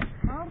 cultura.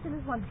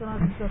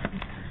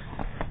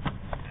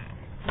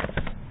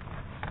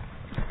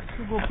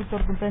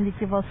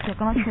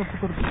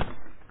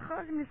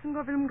 mi sunt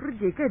avem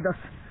râde, că-i das?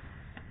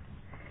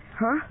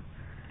 Ha?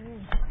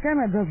 Că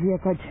mi-a dat via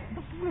caci.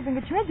 Venga,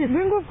 ce mi-a zis?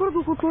 Venga,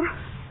 acordul cu tur.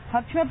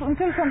 Ha, ce mi-a...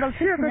 Încă să-mi dau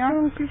și ea, că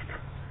un Cristo.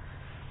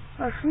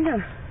 Așa, ia.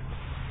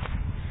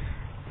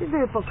 Ce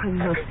vei pe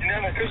caină?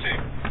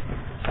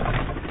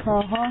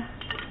 Aha.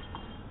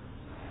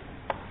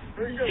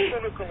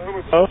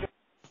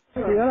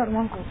 Ia la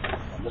urmă.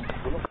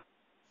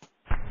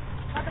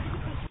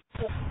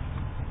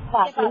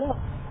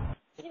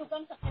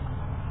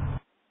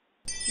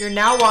 You're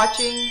now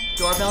watching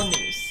Doorbell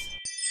News.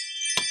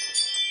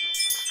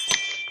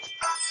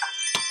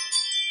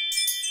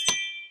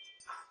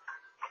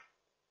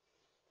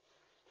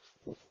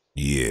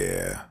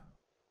 Yeah.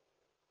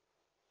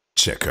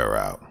 Check her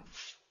out.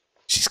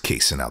 She's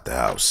casing out the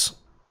house.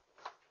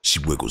 She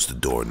wiggles the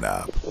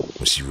doorknob.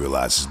 When she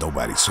realizes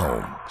nobody's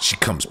home, she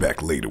comes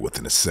back later with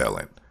an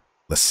assailant.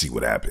 Let's see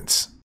what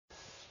happens.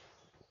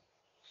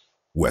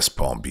 West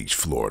Palm Beach,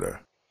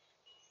 Florida.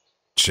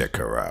 Check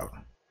her out.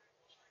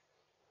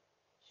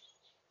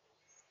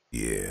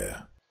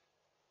 Yeah.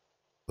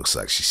 Looks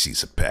like she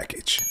sees a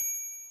package.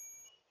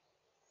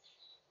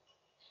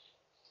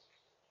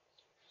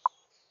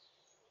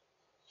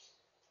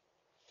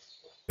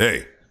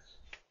 Hey.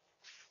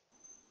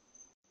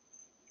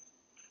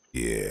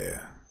 Yeah.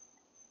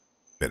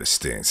 Better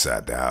stay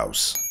inside the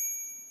house.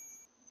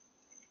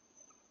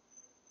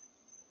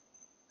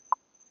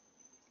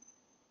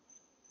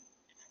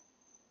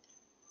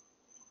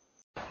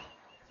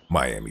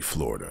 Miami,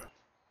 Florida.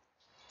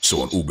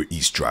 So an Uber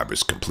Eats driver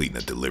is completing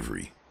a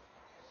delivery.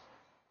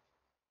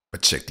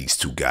 But check these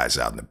two guys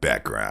out in the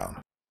background.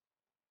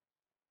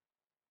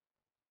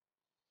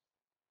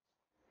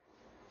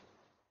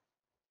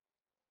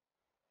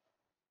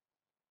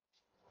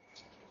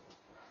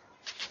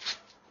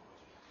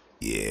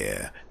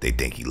 Yeah, they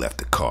think he left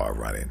the car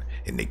running,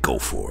 and they go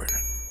for it.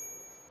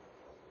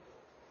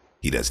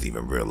 He doesn't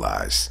even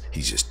realize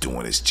he's just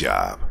doing his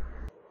job.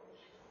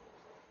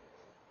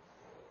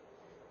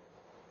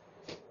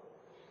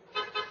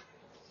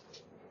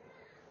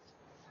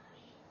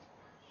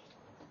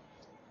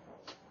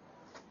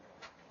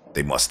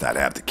 They must not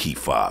have the key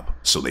fob,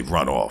 so they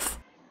run off.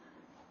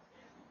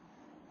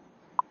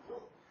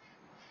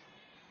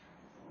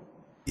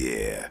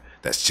 Yeah,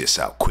 that's just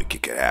how quick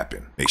it could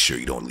happen. Make sure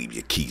you don't leave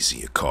your keys in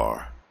your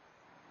car.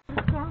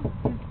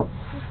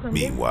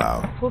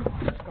 Meanwhile,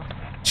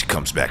 she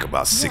comes back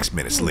about 6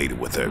 minutes later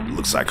with her,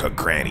 looks like her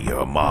granny or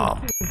her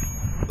mom.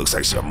 Looks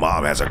like her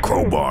mom has a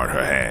crowbar in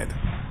her hand.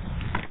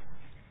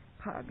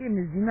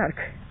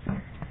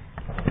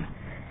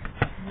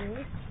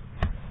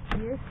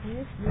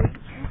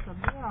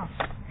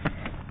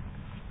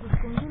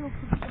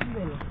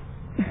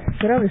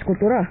 Bravo,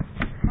 scultura.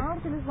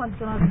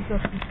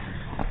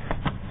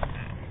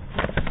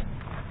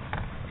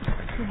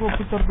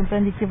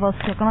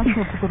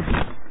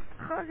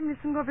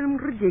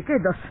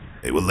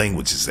 Hey, what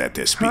language is that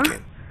they're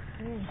speaking?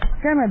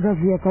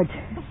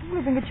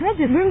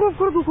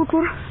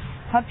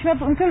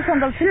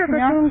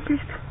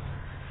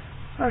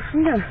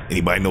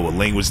 Anybody know what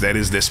language that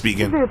is they're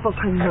speaking?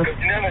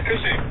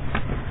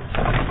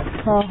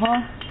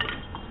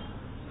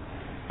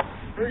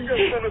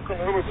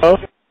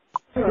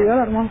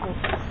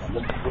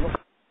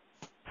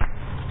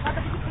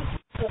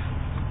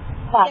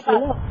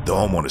 The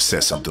homeowner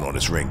says something on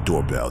his Ring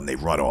doorbell and they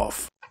run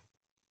off.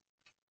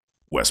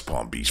 West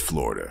Palm Beach,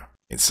 Florida.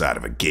 Inside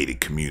of a gated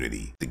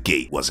community, the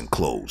gate wasn't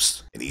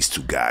closed, and these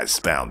two guys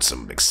found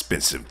some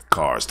expensive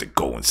cars to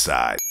go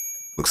inside.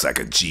 Looks like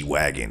a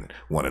G-Wagon,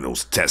 one of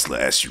those Tesla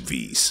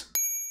SUVs.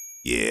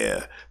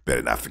 Yeah,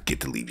 better not forget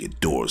to leave your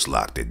doors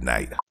locked at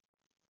night.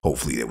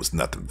 Hopefully there was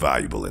nothing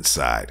valuable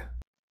inside.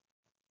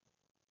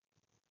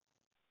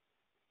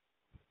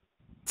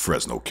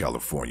 Fresno,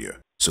 California.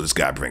 So this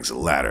guy brings a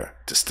ladder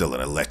to steal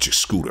an electric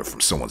scooter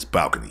from someone's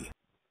balcony.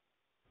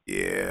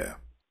 Yeah,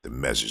 the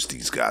measures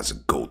these guys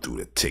will go through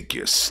to take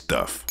your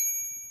stuff.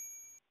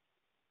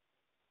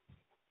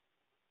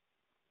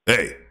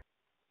 Hey,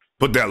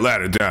 put that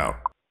ladder down.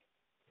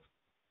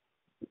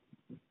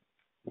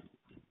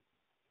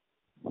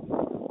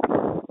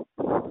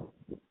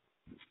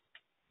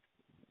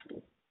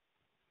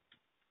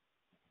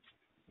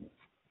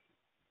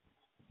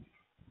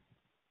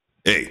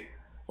 Hey,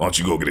 why don't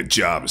you go get a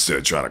job instead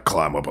of trying to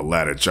climb up a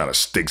ladder trying to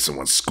stake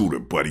someone's scooter,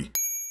 buddy?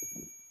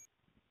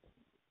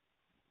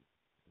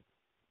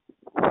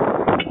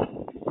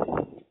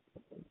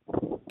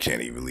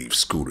 Can't even leave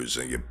scooters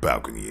on your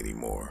balcony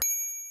anymore.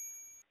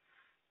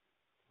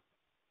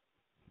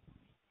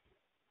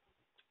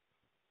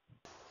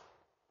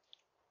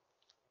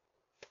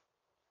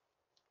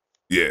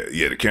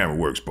 Yeah, the camera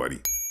works,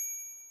 buddy.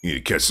 You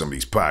need to catch some of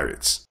these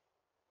pirates.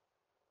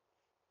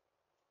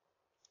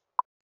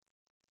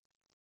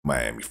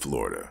 Miami,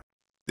 Florida.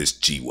 This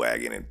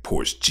G-Wagon and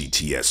Porsche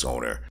GTS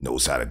owner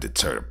knows how to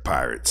deter the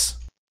pirates.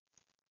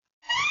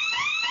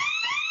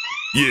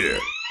 Yeah,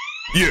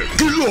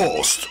 get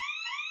lost!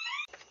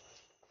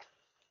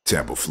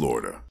 Tampa,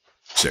 Florida.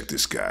 Check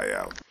this guy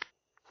out.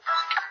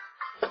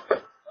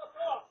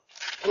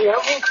 Can you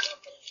help me?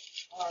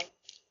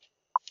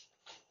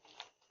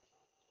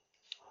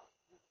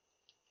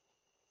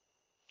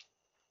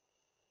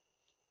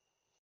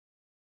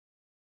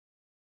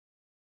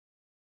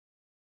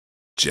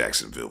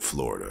 Jacksonville,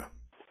 Florida.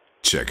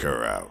 Check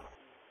her out.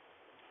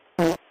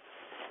 I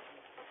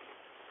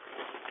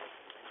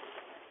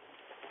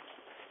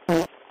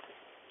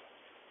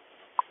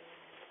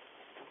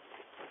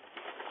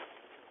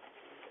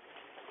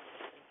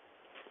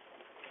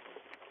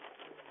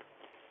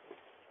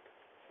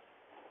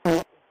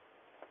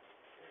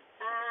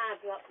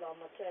dropped on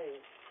my tail.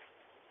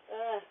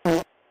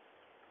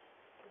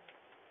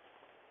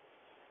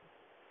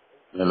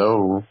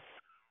 Hello.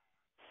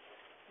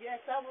 Yes,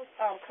 I was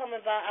coming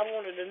by. I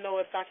wanted to know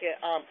if I could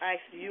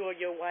ask you or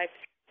your wife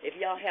if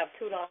y'all have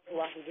 $2 so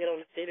I can get on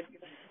the city.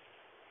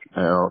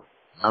 Well,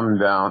 I'm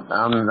down.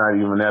 I'm not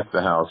even at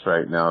the house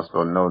right now,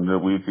 so no,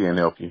 we can't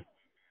help you.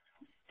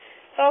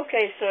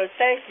 Okay, sir.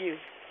 Thank you.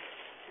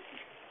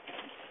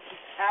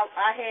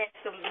 I had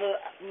some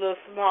little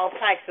small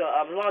packs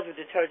of laundry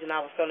detergent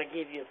I was going to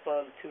give you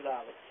for $2.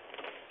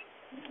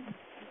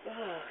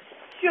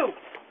 Shoot.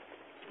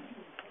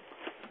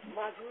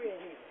 My grill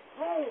here.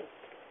 Home.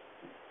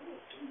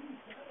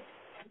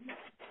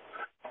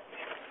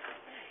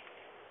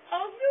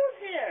 Oh, you's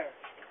here.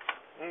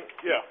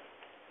 Yeah.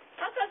 I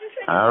thought you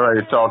said I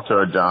already talked to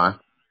her, John.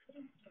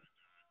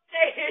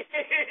 Hey.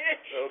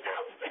 I'm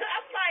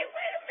like,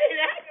 wait a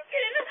minute. How'd you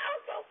get in the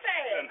house so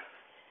fast?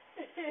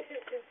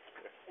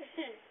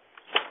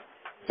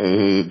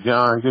 Hey,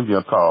 John, give you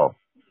a call.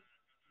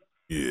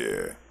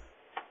 Yeah.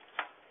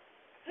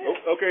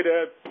 Okay,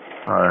 Dad.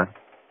 All right.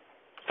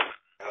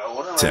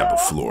 Tampa,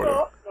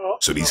 Florida.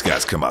 So these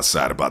guys come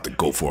outside about to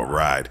go for a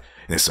ride,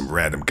 and then some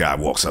random guy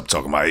walks up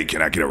talking about, hey,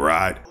 can I get a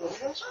ride?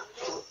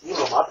 You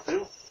know what to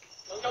do.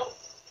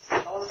 I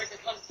want to make a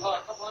couple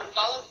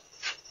 $100.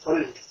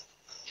 What is it?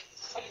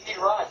 I just need a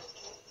ride.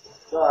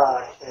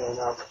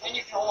 And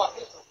you can hold my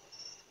pistol.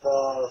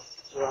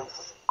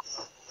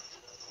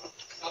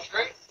 Sounds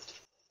great.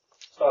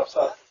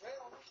 Stop.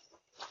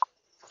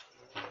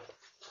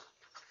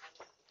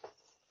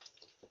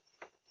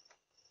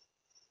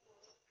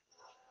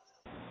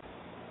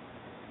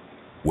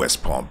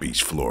 West Palm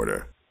Beach,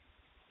 Florida.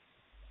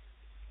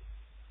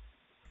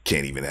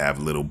 Can't even have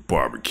little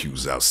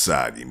barbecues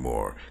outside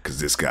anymore, because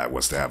this guy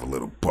wants to have a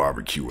little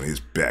barbecue in his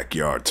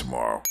backyard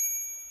tomorrow.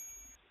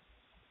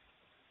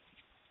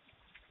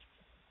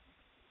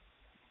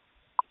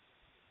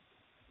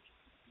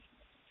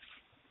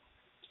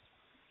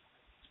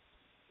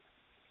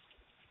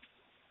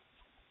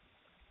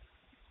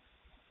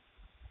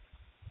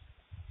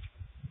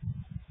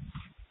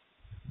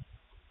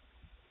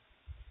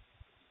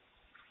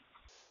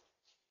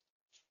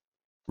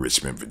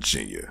 Richmond,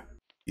 Virginia.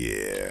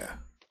 Yeah.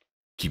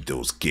 Keep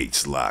those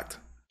gates locked.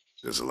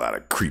 There's a lot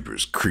of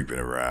creepers creeping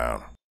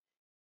around.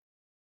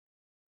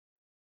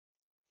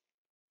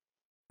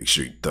 Make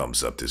sure you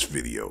thumbs up this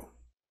video.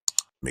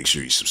 Make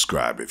sure you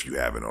subscribe if you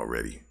haven't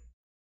already.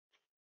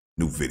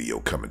 New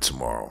video coming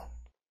tomorrow.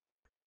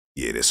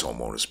 Yeah, this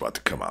homeowner's about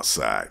to come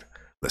outside.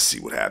 Let's see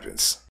what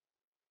happens.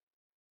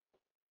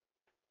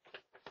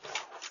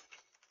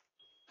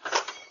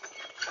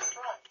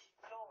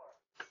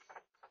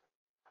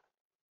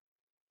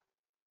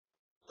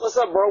 What's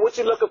up, bro? What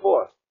you looking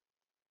for?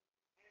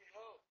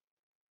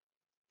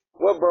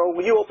 What, bro?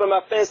 When you open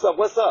my fence up,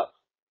 what's up?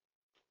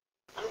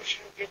 I'm just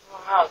trying to get to my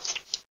house.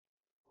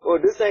 Well,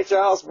 this ain't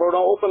your house, bro.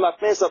 Don't open my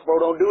fence up, bro.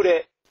 Don't do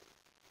that.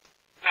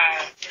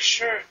 For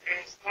sure,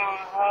 it's not my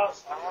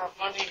house. I have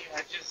money.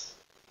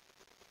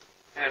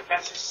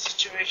 That's the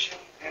situation,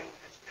 and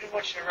it's pretty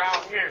much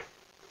around here.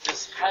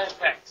 Just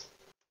Halifax.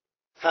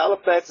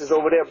 Halifax is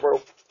over there,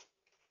 bro.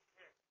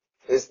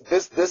 This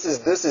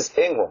is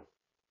Ingram.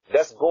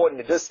 That's going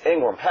to this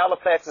Ingram.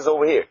 Halifax is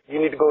over here. You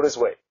need to go this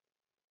way.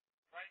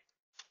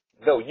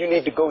 No, you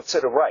need to go to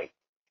the right.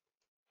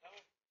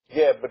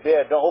 Yeah, but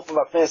there, don't open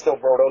my fence though,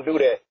 bro. Don't do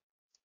that.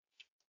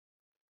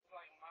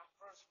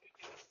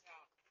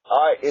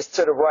 Alright, it's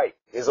to the right.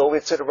 It's over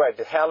to the right.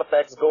 The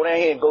Halifax, go down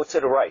here and go to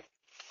the right.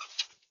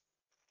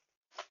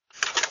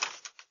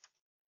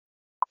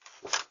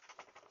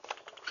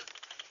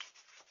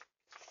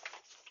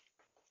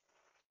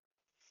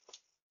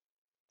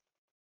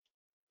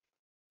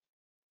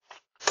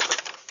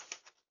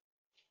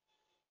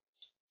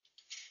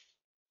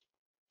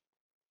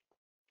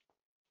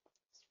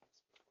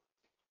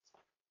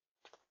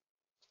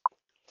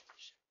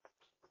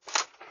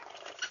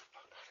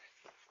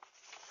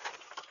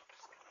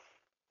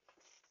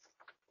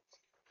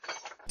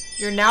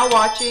 You're now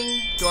watching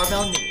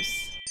Doorbell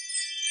News.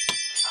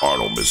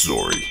 Arnold,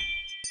 Missouri.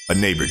 A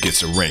neighbor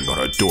gets a ring on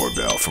her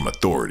doorbell from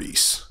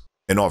authorities.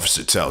 An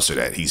officer tells her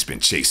that he's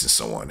been chasing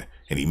someone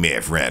and he may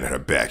have ran in her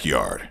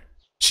backyard.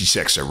 She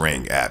checks her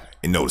Ring app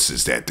and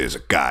notices that there's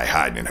a guy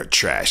hiding in her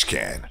trash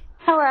can.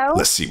 Hello?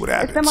 Let's see what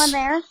happens. Is someone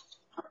there?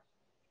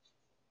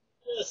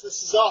 Yes,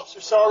 this is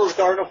Officer Sauer with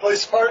Arnold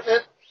Police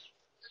Department.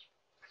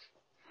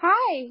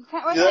 Hi.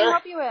 What can I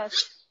help you with?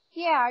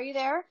 Yeah, are you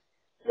there?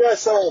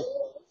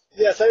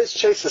 Yes, I just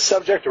chased the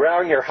subject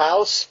around your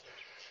house,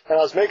 and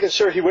I was making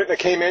sure he wouldn't have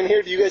came in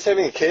here. Do you guys have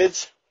any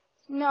kids?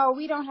 No,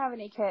 we don't have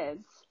any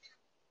kids.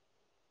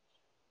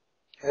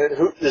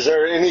 And is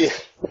there any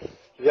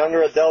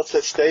younger adults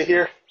that stay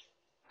here?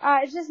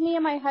 It's just me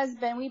and my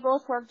husband. We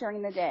both work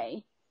during the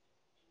day.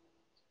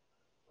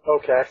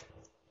 Okay.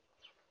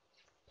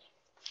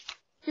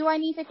 Do I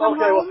need to come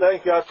Okay, home? well,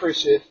 thank you. I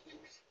appreciate it.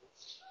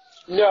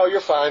 No,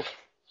 you're fine.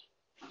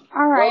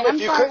 All right. Well, I'm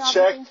if you sorry, could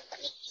check,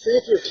 see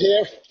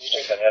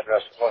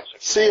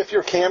if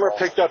your camera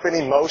picked up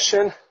any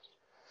motion.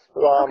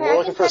 We're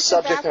looking for a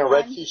subject in a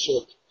red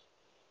t-shirt.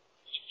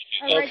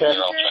 A red t-shirt?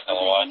 Okay,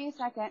 give me a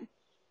second.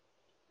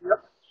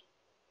 Yep.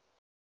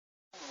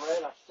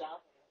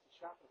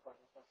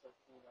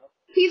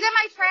 He's in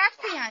my trash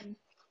can.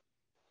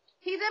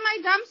 He's in my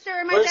dumpster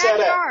in my Where's that at?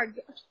 backyard.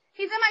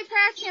 He's in my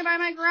trash can by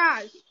my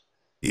garage.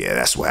 Yeah,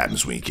 that's what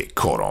happens when you get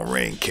caught on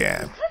ring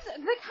cam. The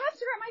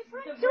cops are at my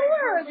front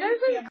door.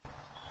 There's a...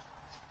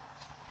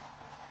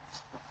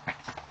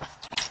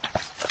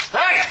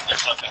 Hey!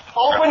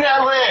 Open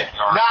that lid!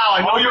 Now,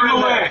 I know you're in the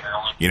lid.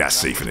 You're not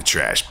safe in the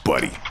trash,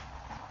 buddy.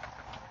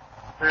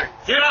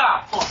 Get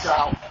out! Fuck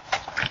out.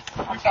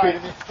 You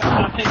kidding me?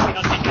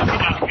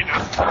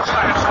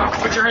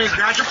 Put your hands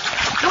down.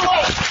 Come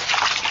on!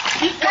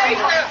 Keep going.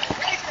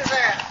 Take his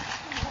ass.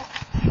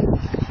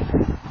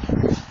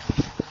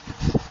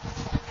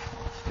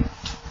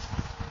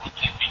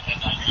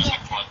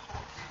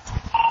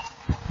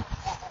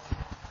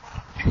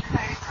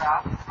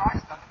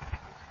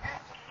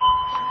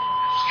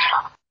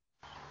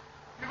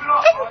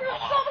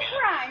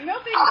 No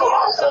big deal.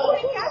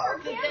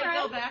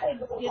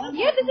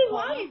 Yeah, this is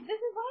live. This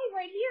is live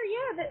right here.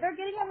 Yeah, they're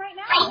getting them right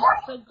now.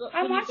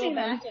 I'm watching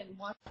them.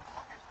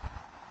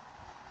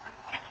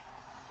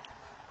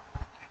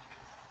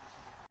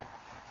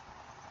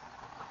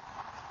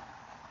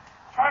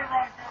 Try to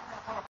run.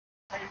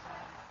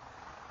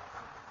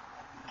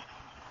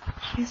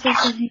 This is the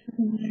heck of a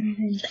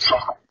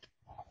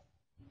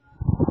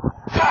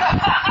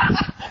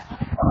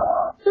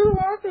Who's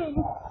laughing?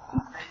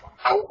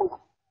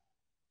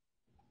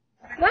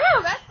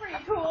 Wow, that's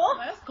pretty cool.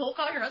 That's cool.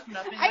 Call your husband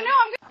up. I know.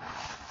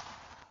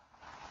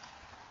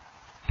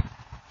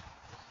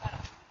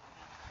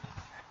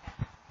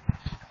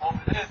 I'm good. Well,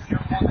 if it is,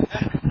 you're more than it.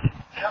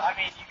 Yeah, I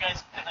mean, you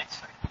guys did like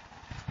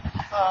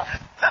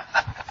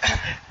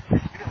you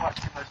didn't watch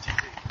too much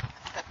TV.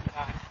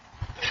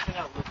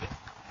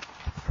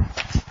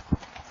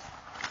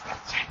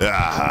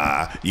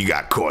 Aha, you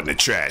got caught in the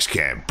trash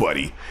can,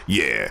 buddy.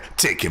 Yeah,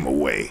 take him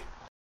away.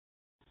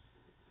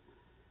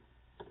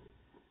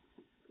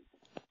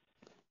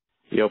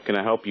 Yo, can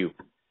I help you?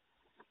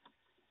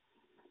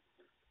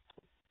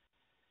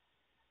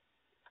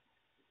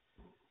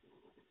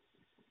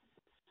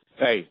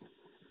 Hey.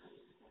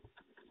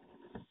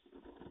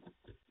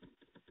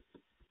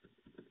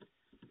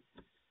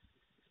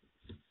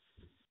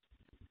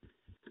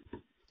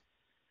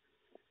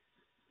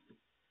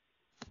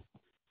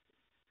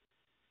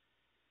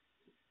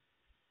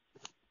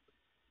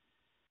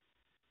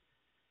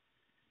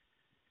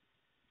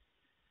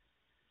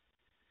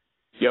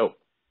 Yo.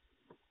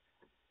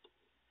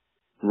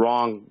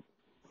 Wrong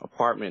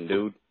apartment,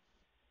 dude.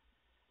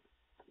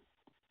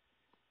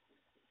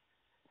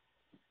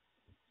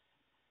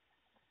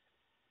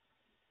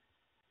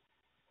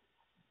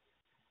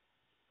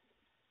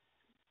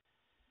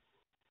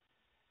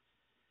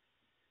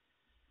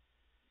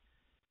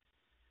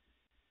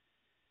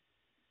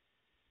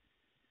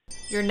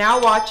 You're now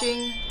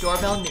watching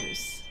Doorbell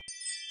News.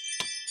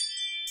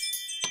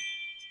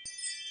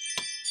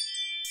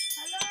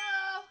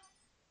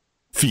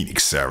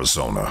 Phoenix,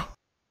 Arizona.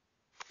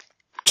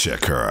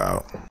 Check her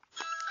out.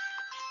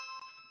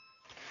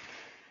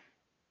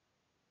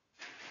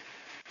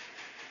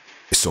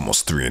 It's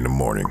almost 3 in the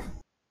morning.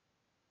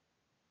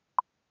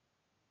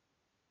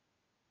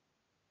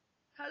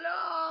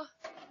 Hello.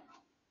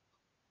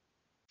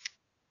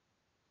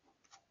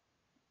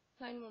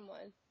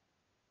 911.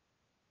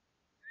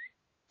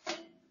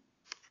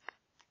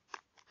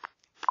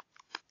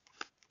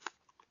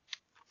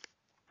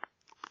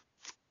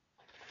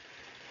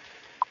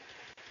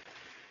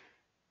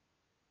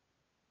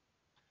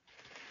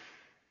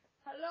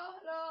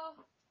 Hello.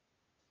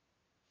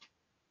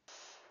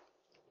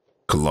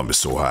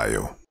 Columbus,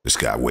 Ohio. This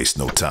guy wastes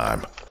no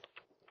time.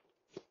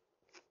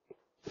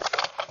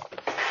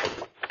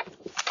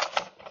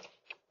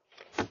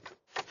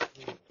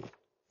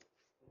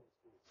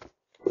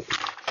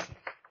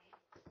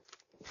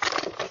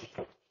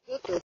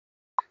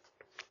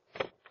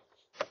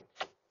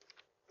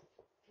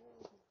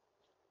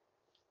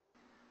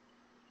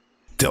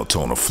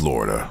 Deltona,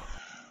 Florida.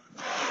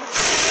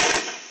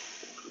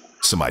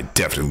 Somebody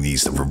definitely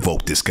needs to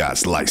revoke this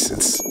guy's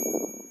license.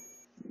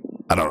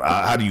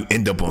 How do you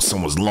end up on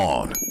someone's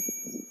lawn?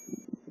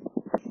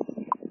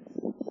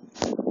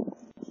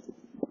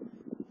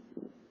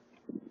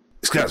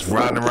 This guy's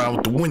riding around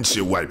with the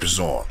windshield wipers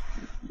on.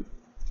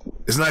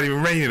 It's not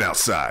even raining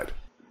outside.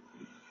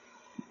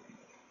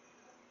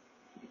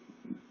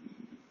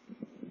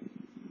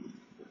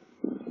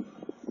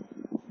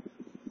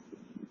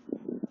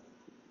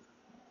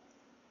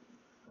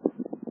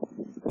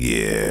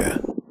 Yeah.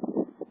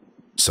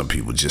 Some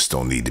people just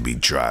don't need to be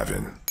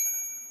driving.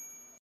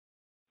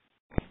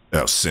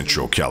 El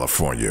Centro,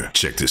 California.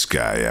 Check this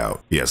guy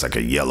out. He has like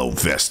a yellow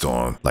vest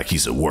on, like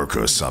he's a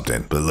worker or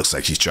something, but it looks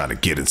like he's trying to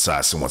get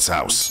inside someone's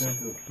house.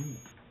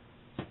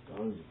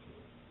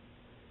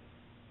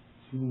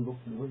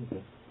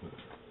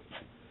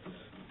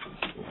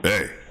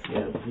 Hey,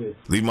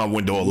 leave my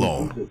window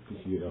alone.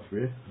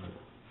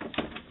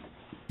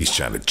 He's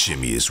trying to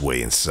jimmy his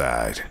way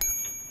inside.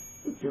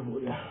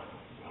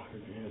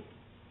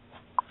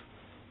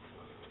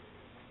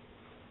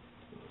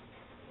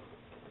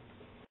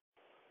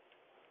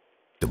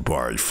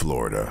 Barry,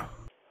 Florida.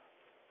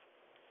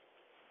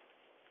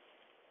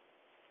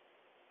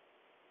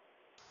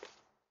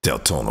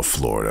 Deltona,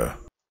 Florida.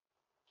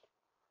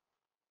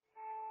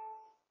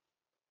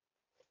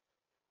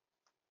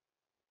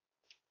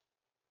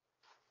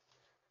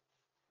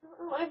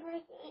 My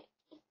birthday.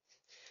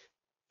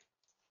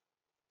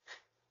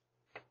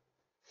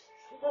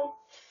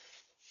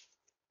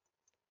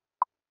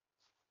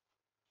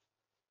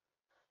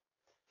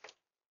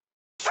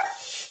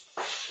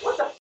 What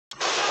the?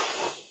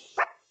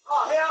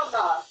 Oh, hell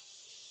no.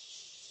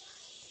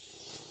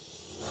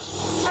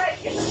 Hey,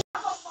 get the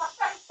fuck off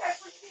my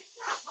face.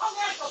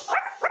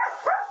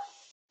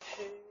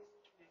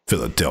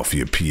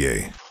 Philadelphia,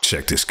 PA.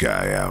 Check this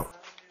guy out.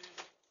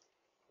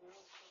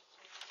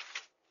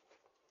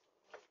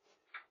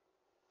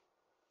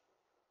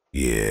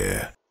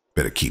 Yeah,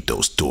 better keep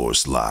those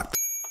doors locked.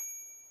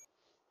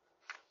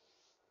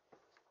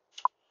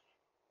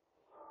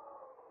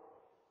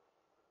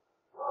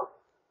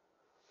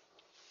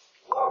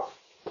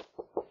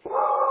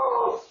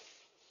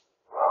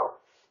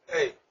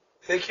 Hey,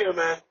 take care,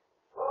 man.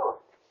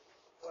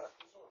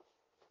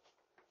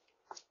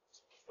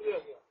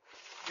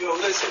 Yo,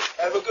 listen,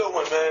 have a good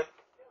one, man.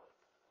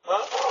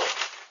 Huh?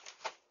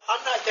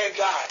 I'm not that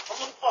guy.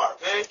 I'm a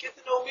part, man. Get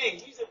to know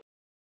me. He's a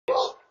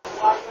bitch.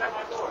 I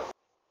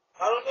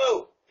don't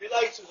know. Your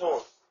lights is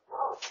on.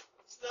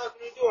 It's not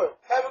gonna do it.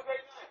 Have a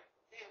great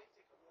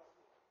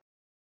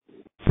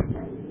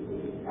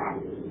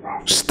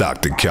night.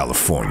 Stockton,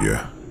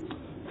 California.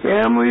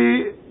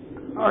 Family,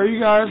 are you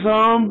guys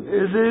home?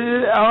 Is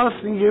it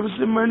Alice and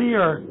Gibson money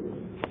or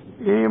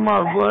any of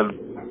my blood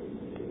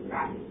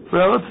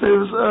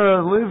relatives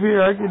live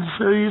here? I can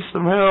show you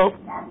some help.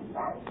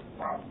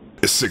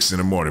 It's 6 in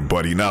the morning,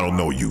 buddy, and I don't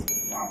know you.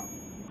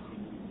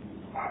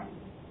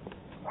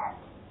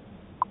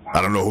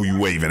 I don't know who you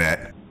waving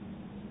at.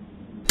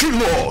 Get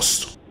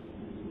lost!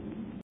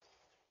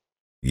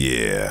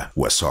 Yeah,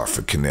 West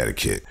Hartford,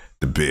 Connecticut.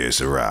 The bears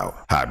are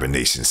out.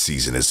 Hibernation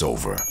season is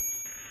over.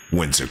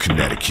 Windsor,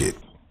 Connecticut.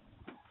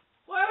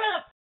 Whatever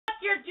the fuck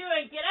you're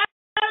doing, get out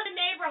of the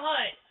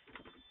neighborhood!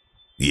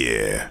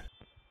 Yeah,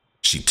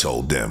 she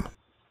told them.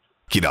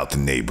 Get out the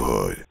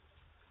neighborhood.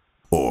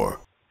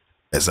 Or,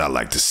 as I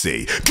like to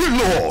say, get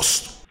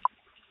lost!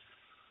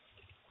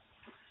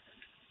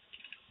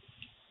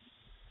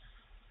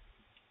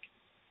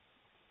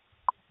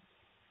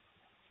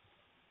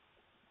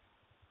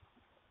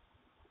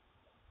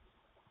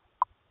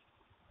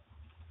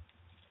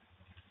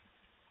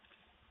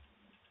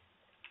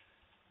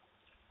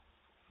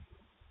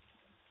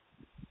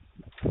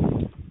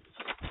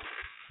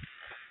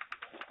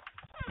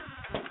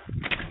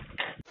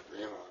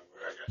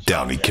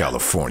 Downey,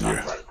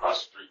 California.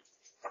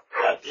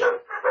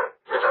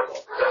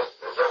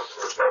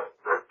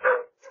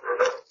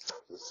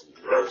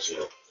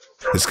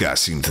 This guy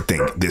seems to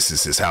think this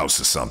is his house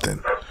or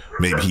something.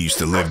 Maybe he used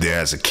to live there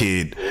as a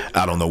kid.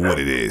 I don't know what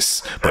it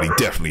is, but he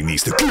definitely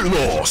needs to get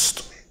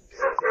lost.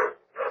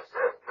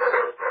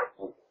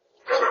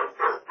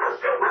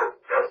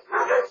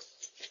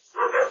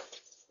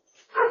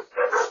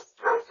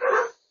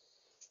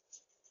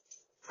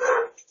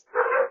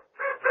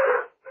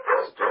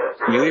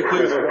 Can you leave,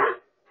 please?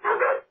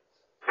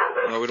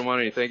 No, we don't want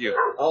any. Thank you.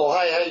 Oh,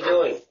 hi. How you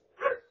doing?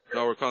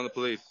 No, we're calling the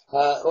police.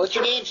 What's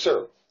your name,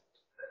 sir?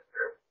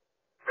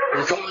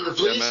 You're calling the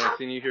police? Yeah, man, I've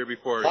seen you here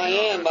before. I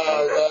am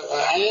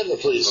the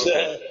police.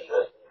 Okay.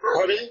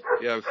 Pardon me?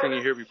 Yeah, I've seen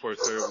you here before,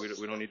 sir.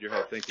 We don't need your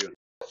help. Thank you.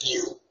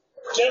 You.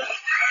 Get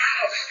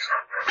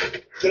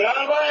out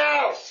of my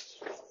house!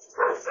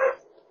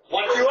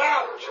 Want you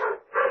out!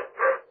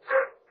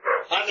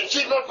 I'm the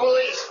chief of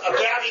police of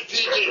Downey,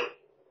 PG.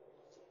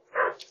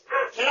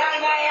 Get out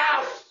of my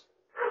house!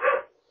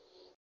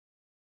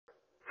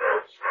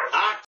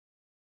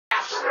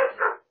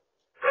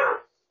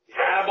 Get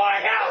out of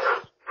my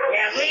house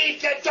and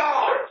leave the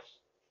dogs!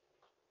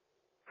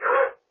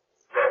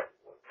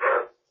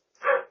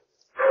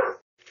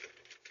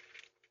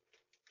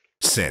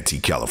 Santee,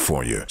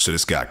 California. So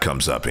this guy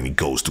comes up and he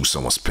goes through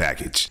someone's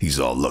package. He's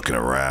all looking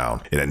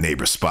around and a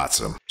neighbor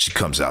spots him. She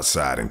comes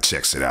outside and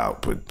checks it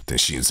out, but then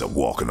she ends up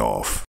walking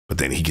off. But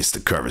then he gets the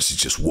courage to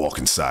just walk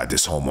inside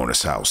this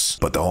homeowner's house.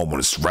 But the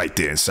homeowner's right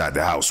there inside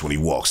the house when he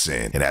walks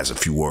in and has a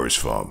few words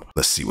for him.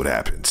 Let's see what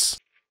happens.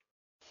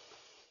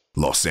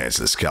 Los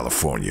Angeles,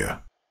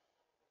 California.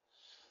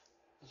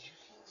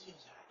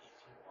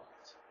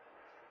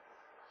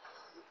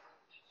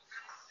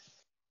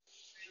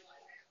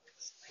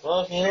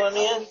 Well, can you let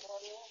me in?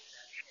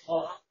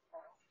 Oh.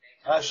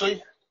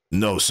 Ashley?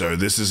 No, sir,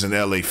 this isn't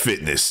LA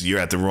Fitness. You're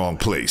at the wrong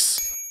place.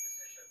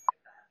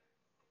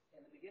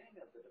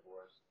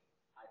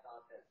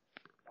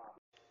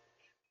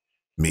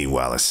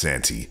 Meanwhile, in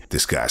Santee,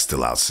 this guy's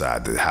still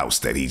outside the house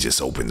that he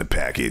just opened the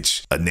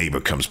package. A neighbor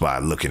comes by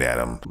looking at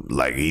him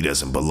like he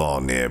doesn't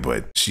belong there,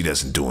 but she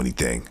doesn't do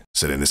anything.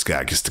 So then this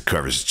guy gets the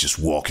courage to just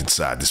walk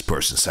inside this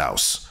person's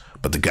house.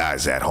 But the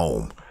guy's at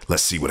home.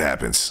 Let's see what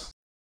happens.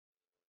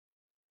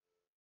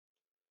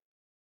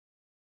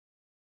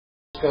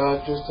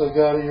 Scott, just to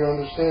gather your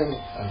understanding.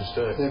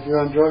 Understood. If you're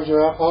on drugs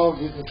or alcohol,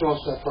 get in the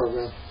 12-step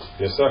program.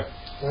 Yes, sir.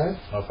 Right?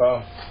 No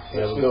problem. You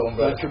have a good one,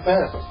 brother. That's your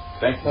path.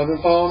 Thank you. I've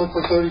been following it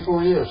for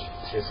 34 years.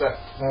 Yes, sir.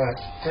 All right.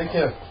 Take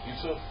care. You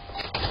too.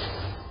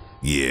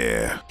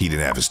 Yeah, he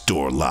didn't have his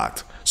door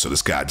locked, so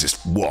this guy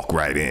just walked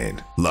right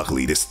in.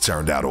 Luckily, this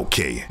turned out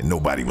okay, and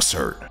nobody was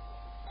hurt.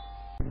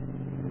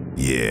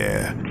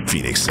 Yeah,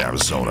 Phoenix,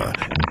 Arizona,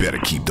 better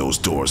keep those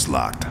doors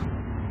locked.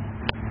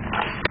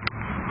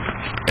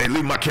 Hey,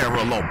 leave my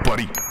camera alone,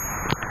 buddy.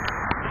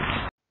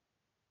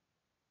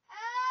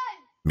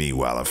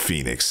 Meanwhile, in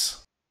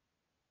Phoenix,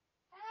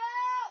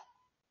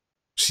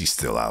 she's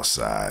still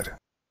outside.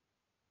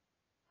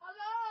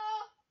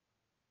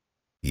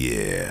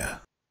 Yeah.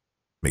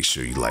 Make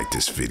sure you like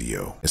this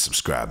video and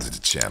subscribe to the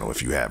channel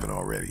if you haven't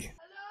already.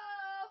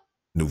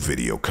 New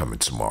video coming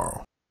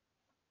tomorrow.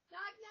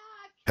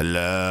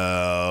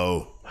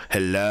 Hello?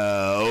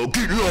 Hello?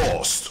 Get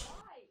lost!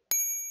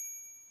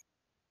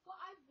 Well,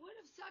 I would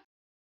have sucked.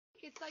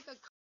 It's like a.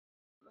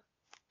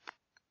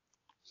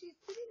 She's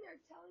sitting there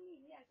telling me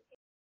yes.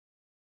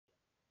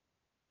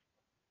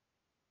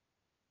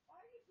 Why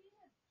are you being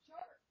a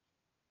jerk?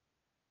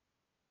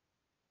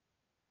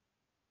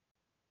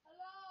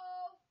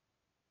 Hello?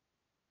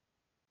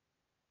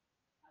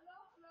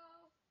 Hello?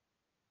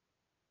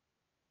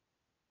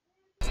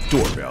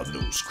 Doorbell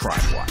News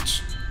Crime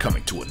Watch,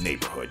 coming to a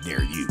neighborhood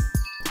near you.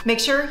 Make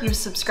sure you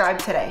subscribe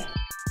today.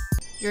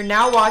 You're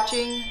now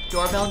watching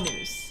Doorbell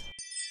News.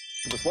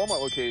 This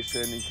Walmart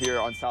location here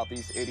on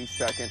Southeast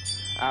 82nd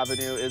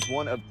Avenue is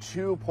one of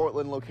two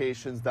Portland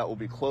locations that will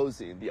be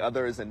closing. The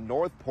other is in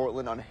North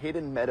Portland on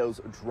Hayden Meadows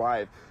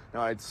Drive.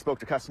 Now, I spoke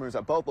to customers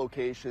at both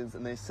locations,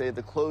 and they say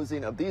the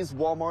closing of these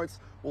Walmarts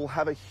will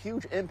have a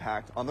huge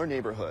impact on their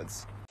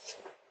neighborhoods.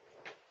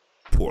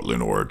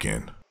 Portland,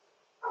 Oregon.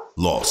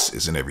 Loss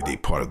is an everyday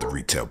part of the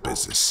retail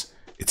business.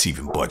 It's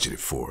even budgeted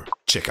for.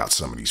 Check out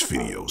some of these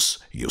videos.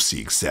 You'll see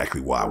exactly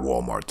why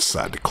Walmart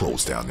decided to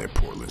close down their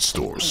Portland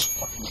stores.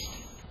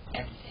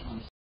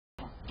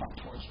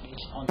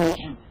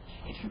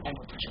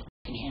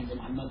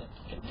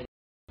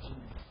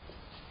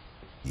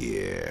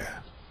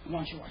 Yeah.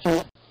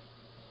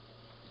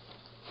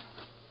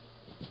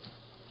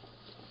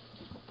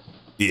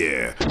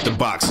 Yeah, the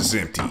box is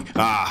empty.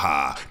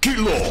 Aha, get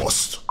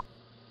lost!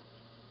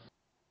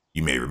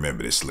 You may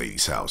remember this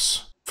lady's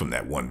house from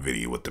that one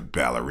video with the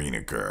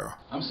ballerina girl.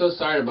 I'm so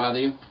sorry to bother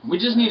you. We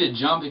just need to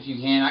jump if you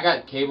can. I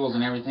got cables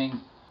and everything.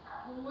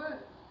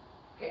 What?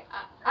 Okay,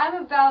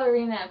 I'm a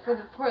ballerina for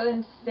the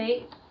Portland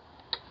State.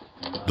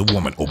 The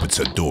woman opens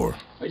her door.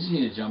 I just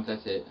need to jump,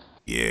 that's it.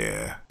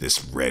 Yeah,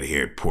 this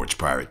red-haired porch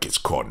pirate gets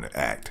caught in the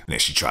act, and then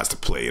she tries to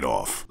play it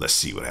off. Let's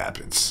see what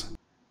happens.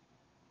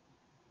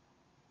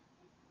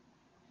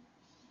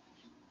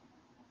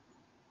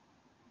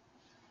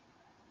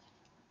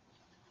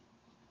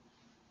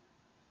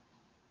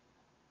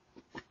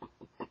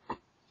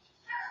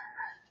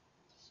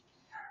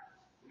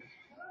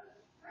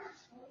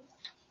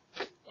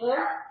 Hello?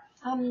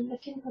 I'm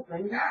looking for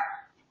Brenda.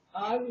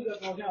 I was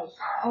at my house.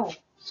 Oh,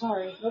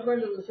 sorry. No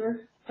Brenda was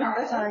here.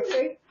 Sorry.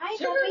 Okay. Hi,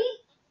 Sure. Toby.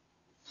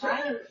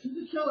 Hi.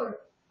 She's a killer.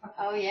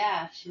 Oh,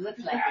 yeah, she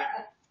looks like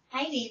it.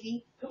 Hi,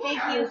 Davy.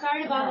 Thank on, you. guys.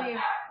 Sorry to bother you.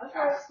 That's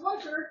all right. Come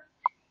on, sir.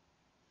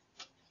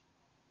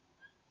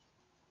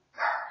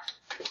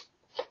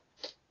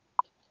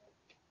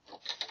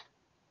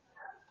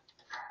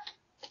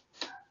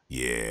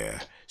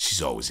 Yeah,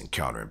 she's always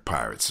encountering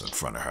pirates in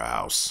front of her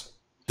house.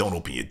 Don't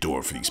open your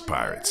door for these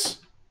pirates.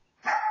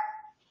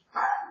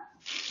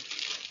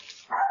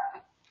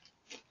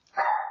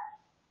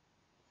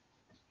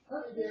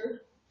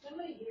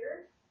 Somebody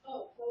here?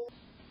 Oh,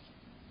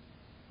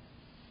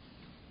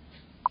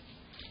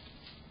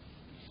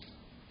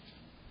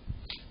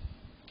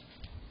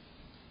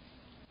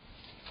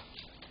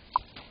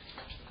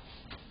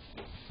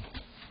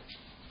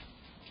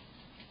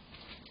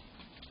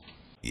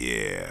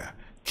 Yeah,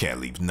 can't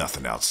leave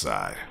nothing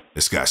outside.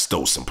 This guy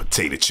stole some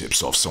potato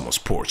chips off someone's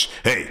porch.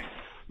 Hey,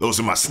 those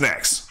are my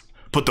snacks.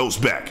 Put those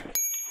back.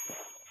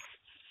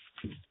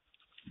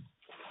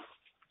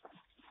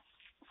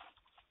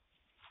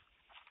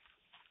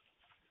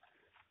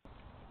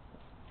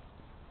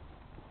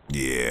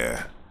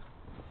 Yeah,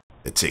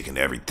 they're taking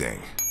everything.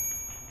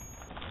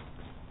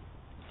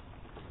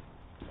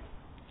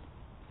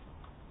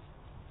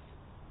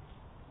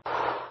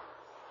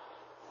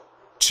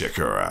 Check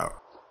her out.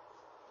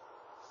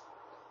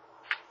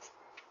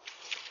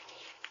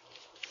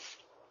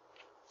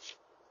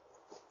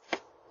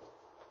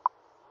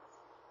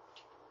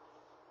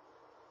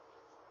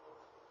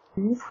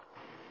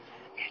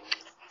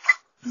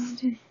 Oh,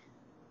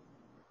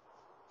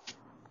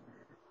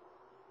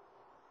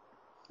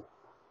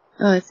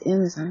 it's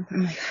Amazon. Oh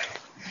my god.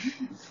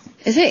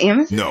 Is it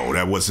Amazon? No,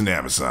 that wasn't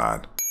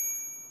Amazon.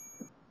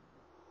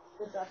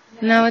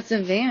 No, it's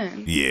a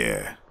van.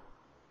 Yeah.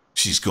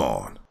 She's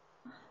gone.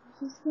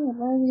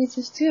 Why did it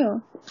just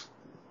do?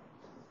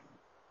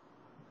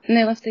 And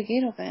they left the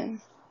gate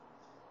open.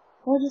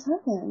 What just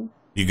happened?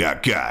 You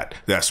got.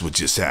 That's what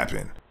just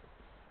happened.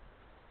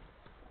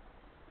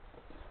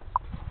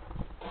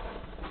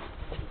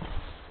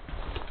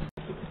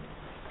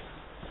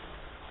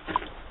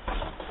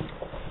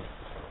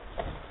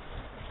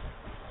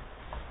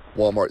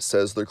 Walmart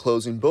says they're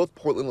closing both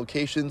Portland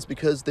locations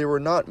because they were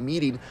not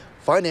meeting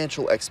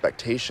financial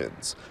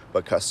expectations.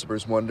 But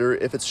customers wonder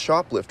if it's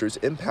shoplifters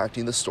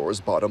impacting the store's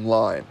bottom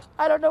line.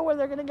 I don't know where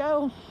they're gonna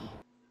go.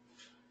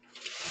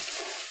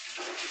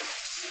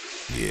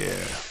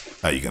 Yeah.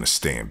 How you gonna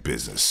stay in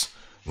business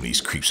when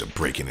these creeps are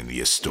breaking into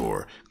your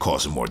store,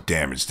 causing more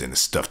damage than the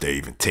stuff they're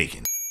even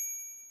taking?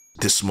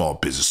 This small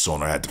business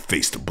owner had to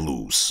face the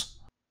blues.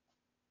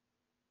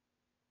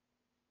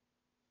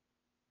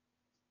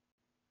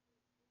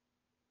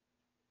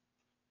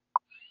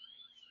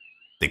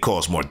 They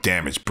caused more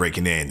damage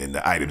breaking in than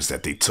the items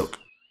that they took.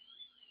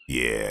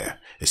 Yeah,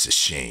 it's a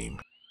shame.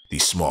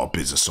 These small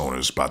business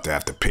owners about to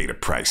have to pay the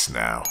price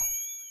now.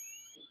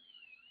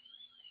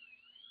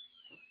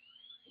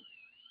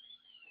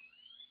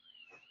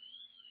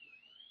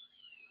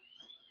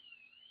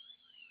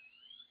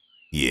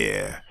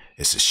 Yeah,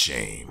 it's a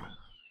shame.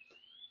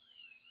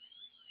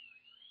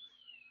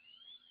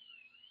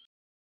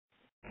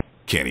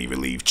 Can't even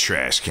leave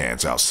trash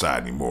cans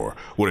outside anymore.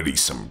 What are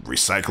these, some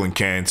recycling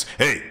cans?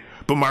 Hey,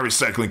 put my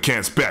recycling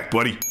cans back,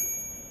 buddy.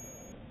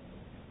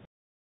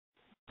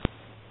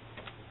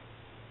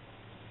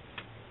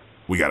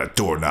 We got a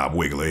doorknob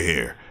wiggler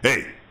here.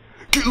 Hey,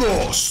 get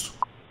lost!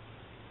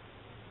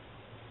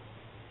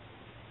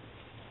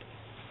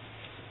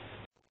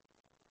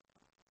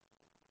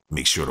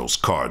 Make sure those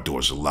car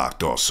doors are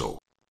locked also.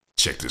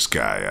 Check this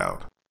guy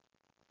out.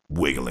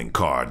 Wiggling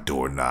car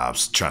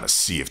doorknobs, trying to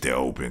see if they're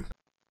open.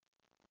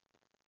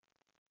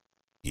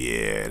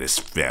 Yeah, this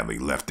family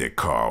left their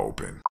car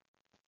open.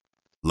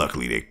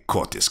 Luckily, they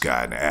caught this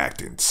guy in the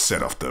act and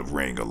set off the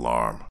ring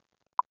alarm.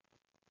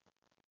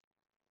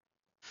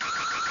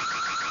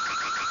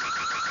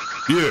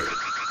 Yeah,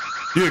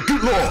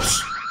 get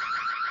lost!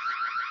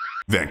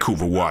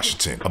 Vancouver,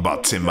 Washington,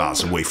 about 10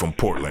 miles away from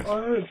Portland. I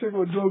had to take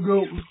my dog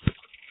out.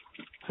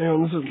 Hang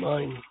on, this is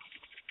mine.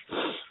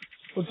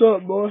 What's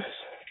up, boys?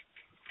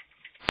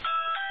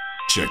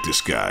 Check this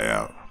guy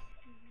out.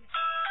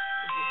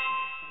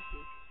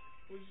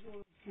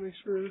 Make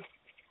sure.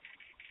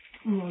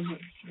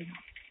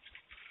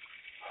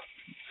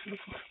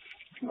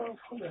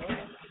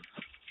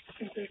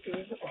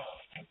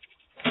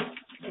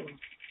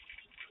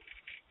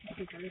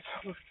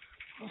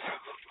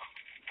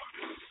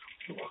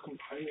 Walking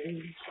by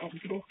me,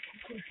 hospital.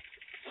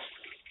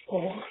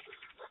 Oh.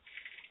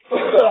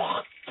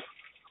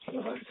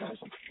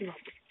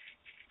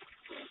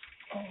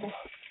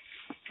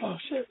 Oh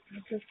shit.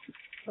 Okay.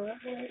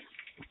 Alright.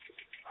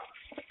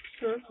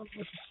 Sure.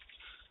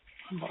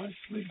 I'm body's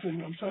sleeping.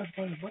 I'm trying to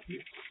find a button.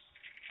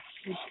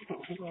 I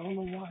don't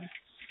know why.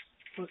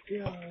 But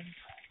yeah.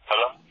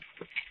 Hello?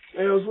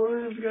 Hey, I was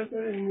wondering if you guys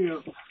had any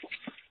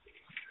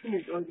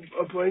like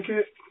a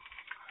blanket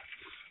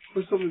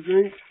or something to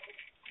drink.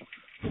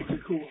 Okay,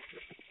 cool.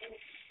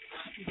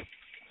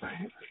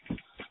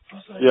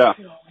 Yeah.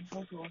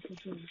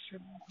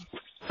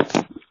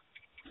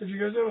 Did you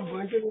guys have a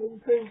blanket or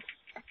anything?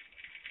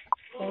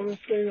 I was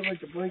saying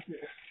like a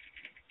blanket.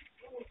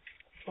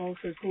 Oh,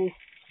 okay, cool.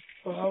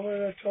 Well, how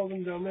about I tell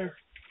them down there?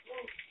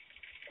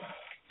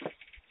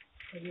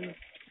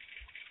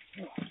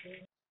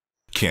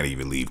 Can't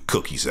even leave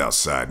cookies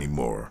outside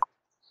anymore.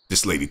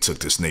 This lady took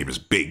this neighbor's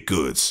baked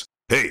goods.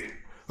 Hey,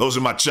 those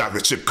are my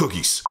chocolate chip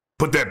cookies.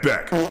 Put that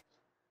back.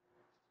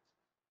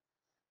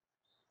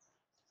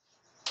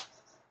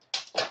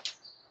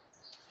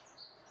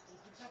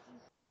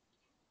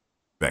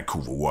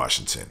 Vancouver,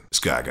 Washington. This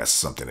guy got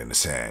something in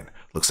his hand.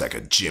 Looks like a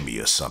jimmy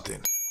or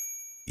something.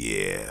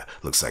 Yeah,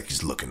 looks like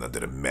he's looking under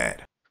the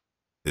mat.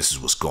 This is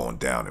what's going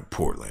down in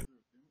Portland.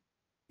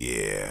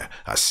 Yeah,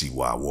 I see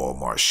why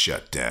Walmart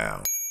shut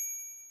down.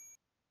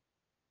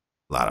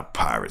 A lot of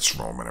pirates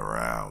roaming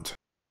around.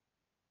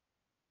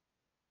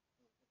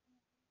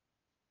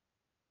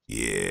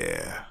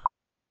 Yeah.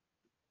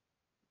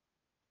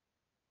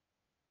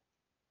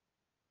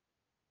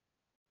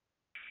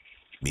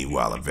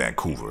 Meanwhile in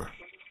Vancouver.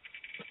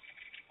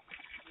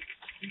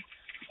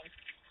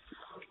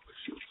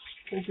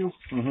 Thank you.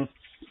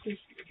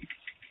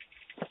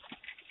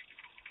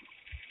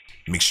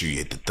 Make sure you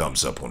hit the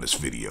thumbs up on this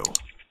video.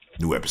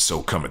 New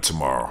episode coming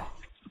tomorrow.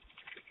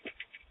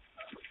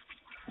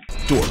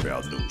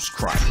 Doorbell News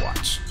Crime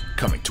Watch.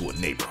 Coming to a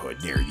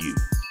neighborhood near you.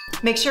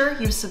 Make sure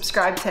you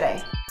subscribe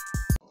today.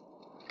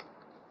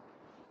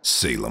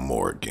 Salem,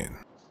 Oregon.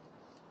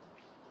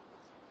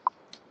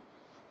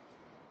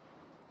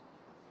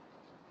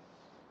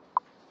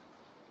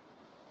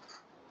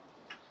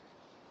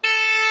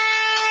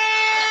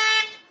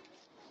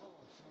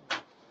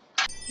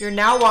 You're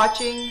now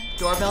watching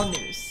Doorbell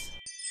News.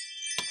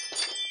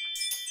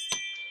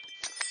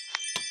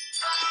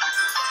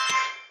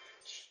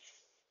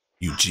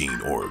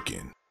 Eugene,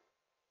 Oregon.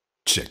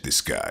 Check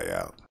this guy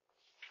out.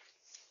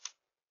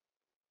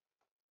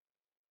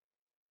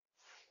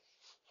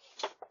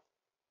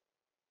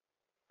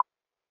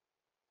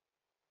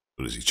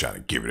 What is he trying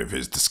to get rid of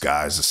his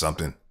disguise or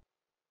something?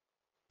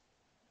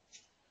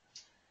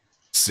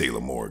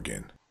 Salem,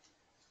 Oregon.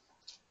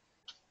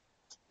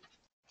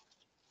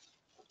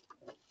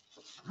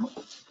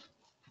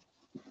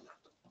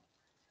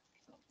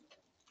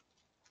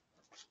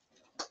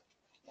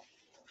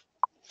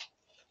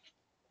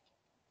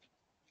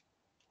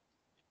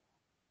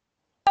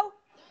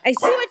 I see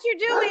what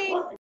you're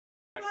doing.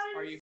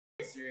 Are you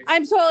serious?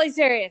 I'm totally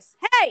serious.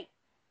 Hey!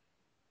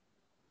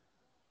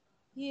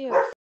 You.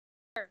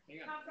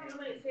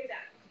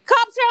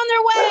 Cops are on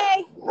their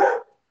way.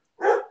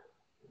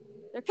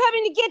 They're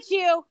coming to get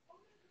you.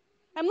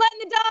 I'm letting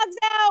the dogs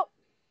out.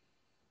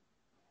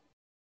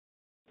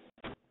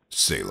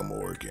 Salem,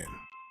 Oregon.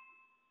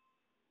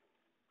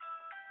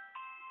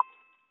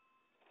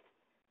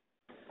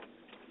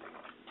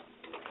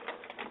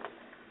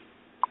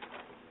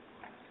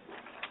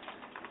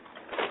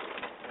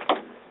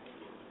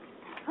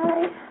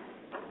 Hi.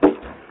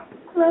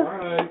 Hello.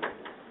 Hi.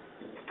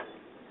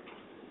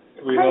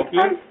 Can we Hi, help you?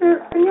 hi, sir.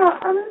 Yeah,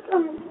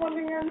 I'm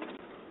wondering,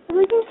 I'm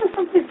looking for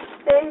something to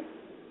stay.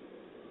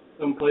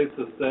 Someplace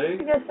to stay?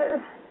 Yes,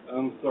 sir.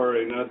 I'm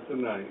sorry, not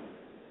tonight.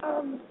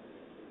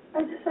 I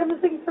was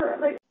looking for,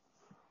 like...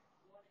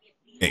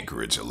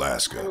 Anchorage,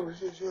 Alaska.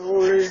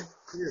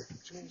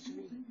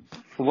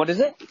 What is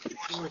it?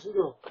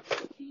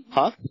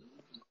 Huh?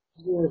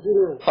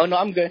 Oh, no,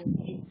 I'm good.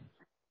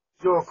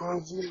 Oh,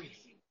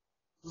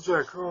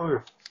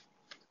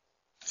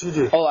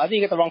 I think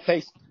you got the wrong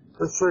place.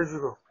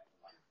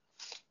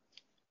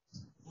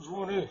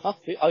 Huh?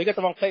 Oh, you got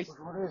the wrong place.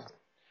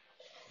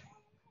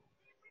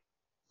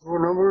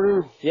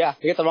 Yeah,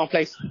 you got the wrong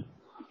place.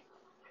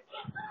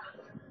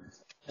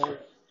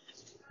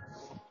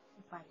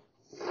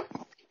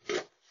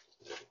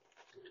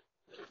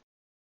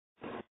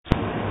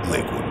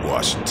 Lakewood,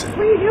 Washington. What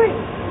are you doing?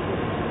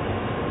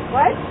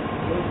 What?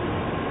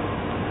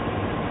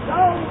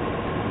 No.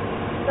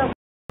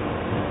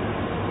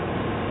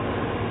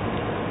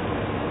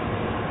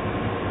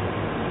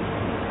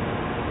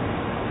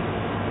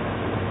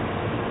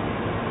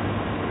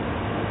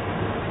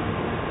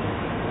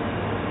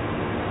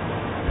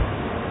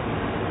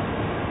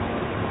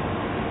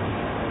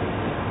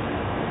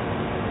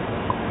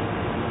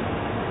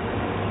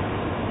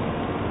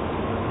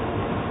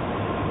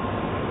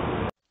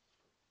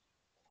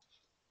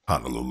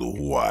 Honolulu,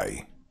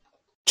 Hawaii.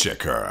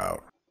 Check her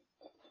out.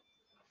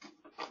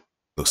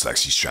 Looks like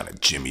she's trying to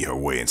jimmy her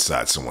way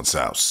inside someone's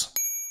house.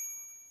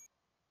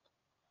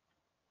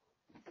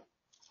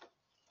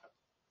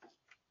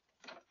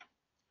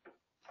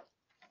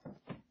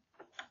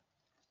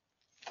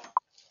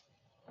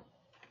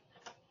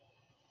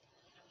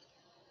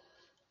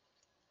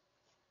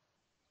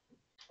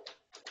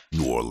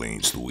 New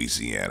Orleans,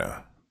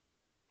 Louisiana.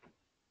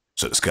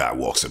 So this guy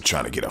walks up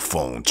trying to get a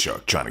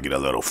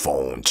little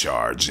phone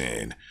charge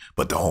in,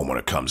 but the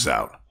homeowner comes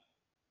out.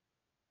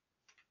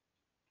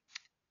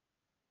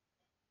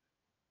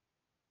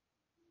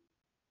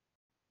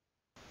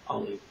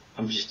 Ollie,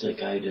 I'm just a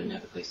guy who didn't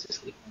have a place to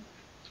sleep.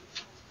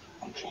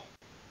 Okay.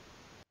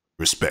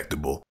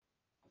 Respectable.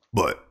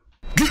 But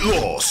get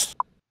lost!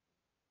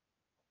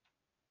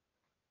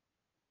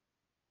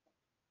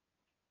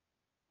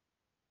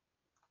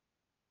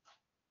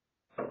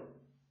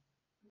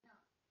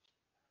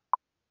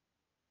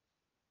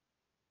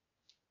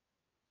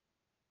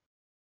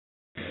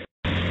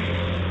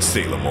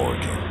 Salem,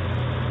 Oregon.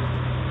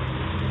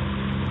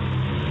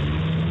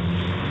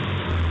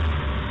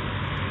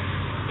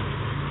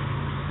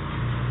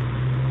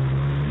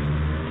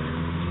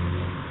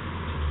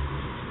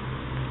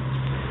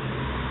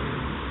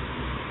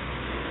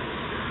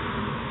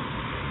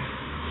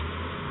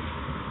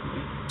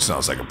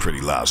 Sounds like a pretty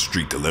loud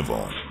street to live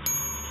on.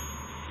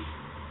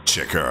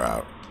 Check her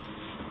out.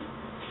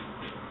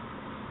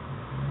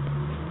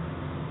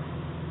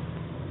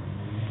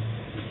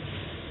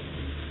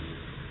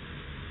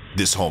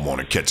 This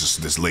homeowner catches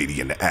this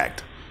lady in the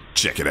act.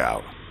 Check it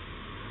out.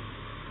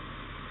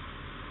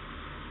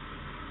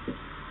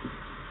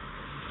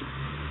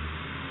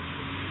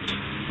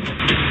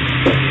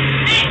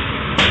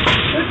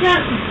 What's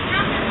up?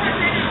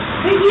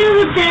 Hey, you have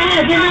a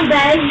bag, in a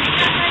bag.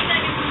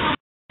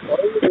 What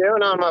are you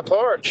doing on my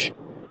porch?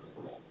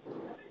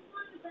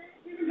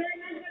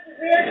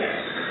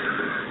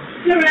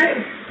 You're right.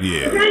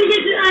 Yeah. We're trying to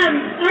get to,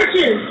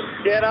 arches.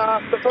 Get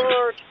off the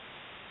porch.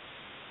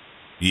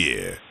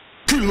 Yeah.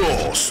 Get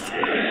lost!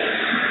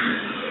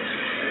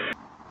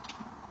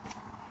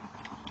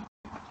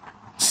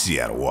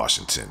 Seattle,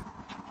 Washington.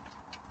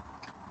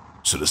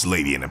 So this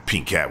lady in a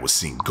pink hat was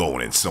seen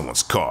going in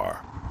someone's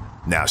car.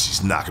 Now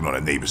she's knocking on a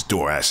neighbor's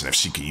door asking if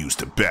she can use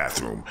the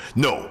bathroom.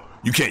 No,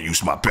 you can't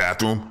use my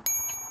bathroom.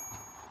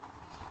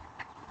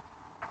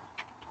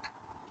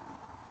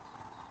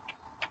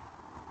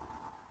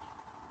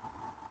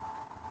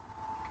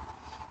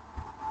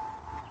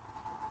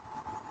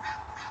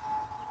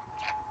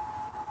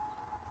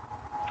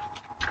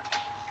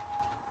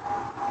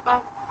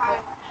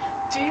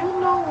 Hi. Do you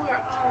know where,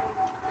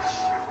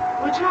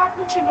 would you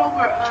happen to know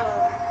where,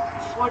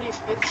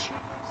 45th Street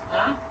is?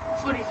 Huh?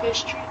 45th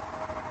Street?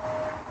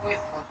 Wait,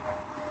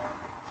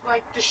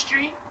 like the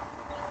street?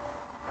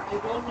 I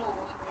don't know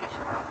what.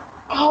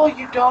 Oh,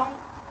 you don't?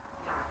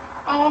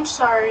 Oh, I'm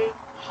sorry.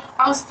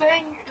 I was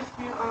saying if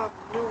you,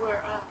 knew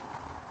where,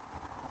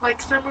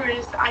 like somewhere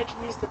is I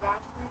can use the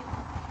bathroom.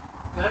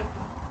 What?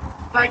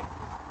 Like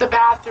the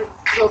bathroom.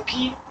 So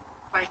pee.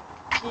 Like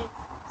pee.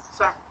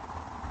 Sorry.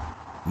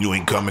 You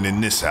ain't coming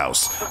in this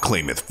house,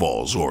 Klamath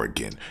Falls,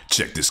 Oregon.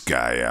 Check this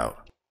guy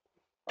out.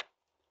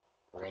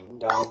 Ring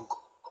dong.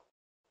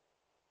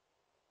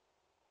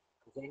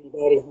 Is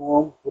anybody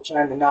home? We're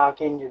trying to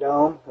knock in your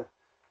dome.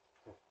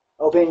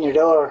 Open your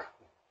door.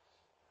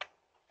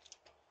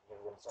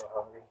 Everyone's so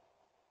hungry.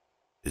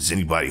 Is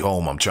anybody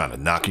home? I'm trying to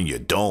knock in your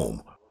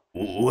dome.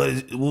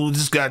 What does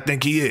this guy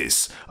think he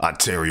is?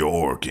 Ontario,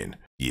 Oregon.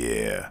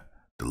 Yeah,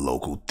 the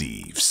local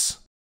thieves.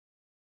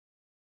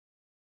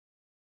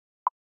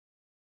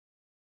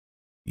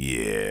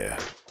 Yeah.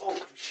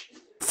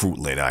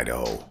 Fruitland,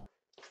 Idaho.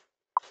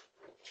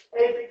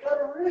 Hey, they got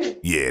a ring.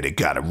 Yeah, they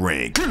got a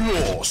ring. Get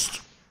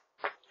lost!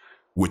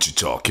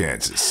 Wichita,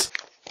 Kansas.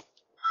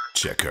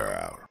 Check her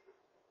out.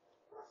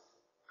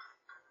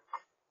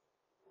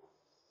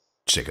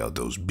 Check out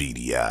those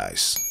beady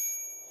eyes.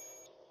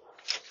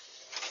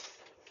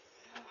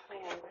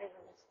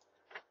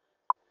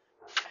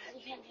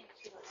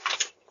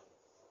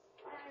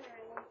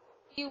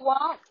 You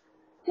won't?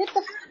 Get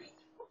the...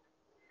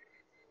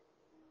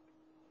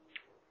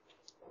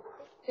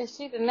 Is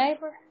she the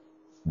neighbor?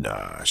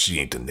 Nah, she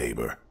ain't the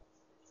neighbor.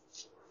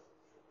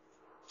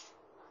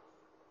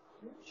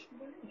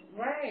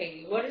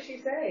 Right. What did she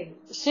say?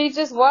 She's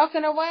just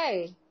walking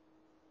away.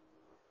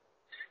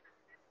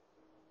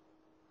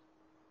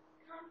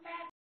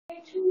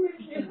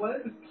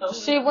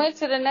 She went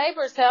to the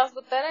neighbor's house,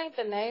 but that ain't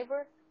the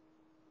neighbor.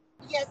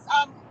 Yes,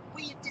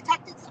 we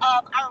detected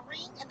our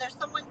ring, and there's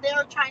someone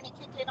there trying to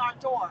kick in our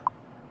door.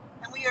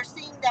 And we are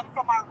seeing them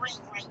from our ring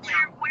right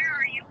now. Where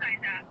are you guys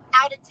at?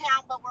 Out of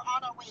town, but we're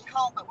on our way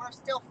home, but we're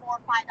still 4 or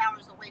 5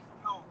 hours away from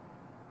home.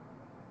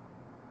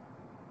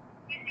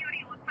 You see what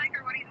he looks like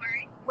or what he's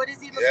wearing? What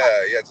does he look like?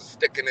 Yeah, he has a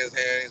stick in his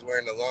hand. He's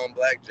wearing a long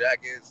black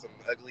jacket, some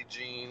ugly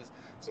jeans,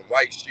 some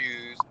white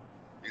shoes.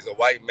 He's a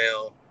white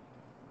male.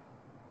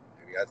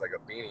 And he has like a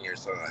beanie or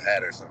something, a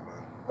hat or something.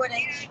 What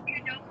age?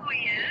 You know who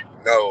he is?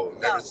 No,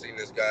 never seen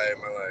this guy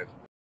in my life.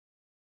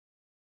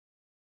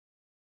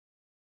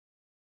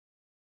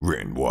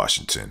 Renton,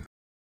 Washington.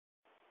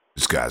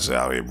 This guy's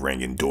out here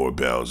ringing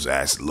doorbells,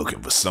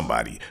 looking for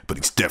somebody, but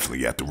he's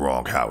definitely at the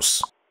wrong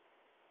house.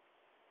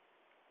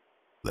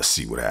 Let's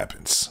see what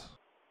happens.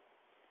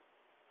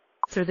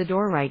 Answer the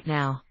door right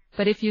now,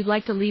 but if you'd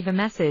like to leave a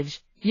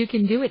message, you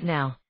can do it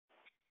now.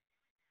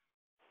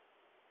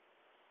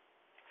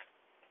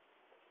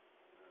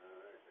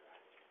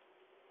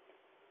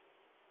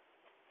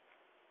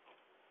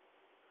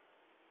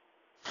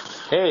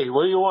 Hey,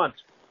 what do you want?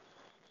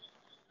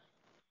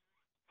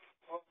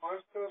 Oh, I'm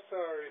so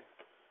sorry.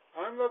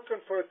 I'm looking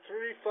for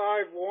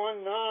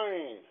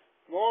 3519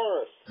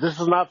 Morris. This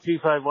is not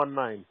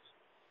 3519.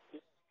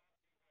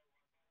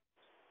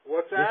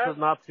 What's that? This is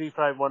not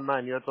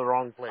 3519. You're at the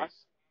wrong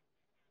place.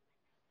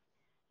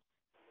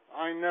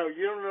 I know.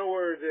 You don't know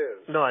where it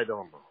is. No, I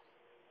don't know.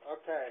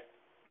 Okay.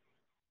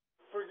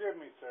 Forgive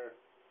me, sir.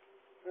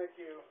 Thank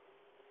you.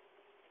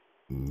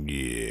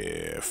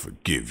 Yeah,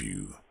 forgive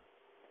you.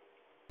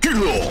 Get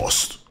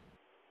lost!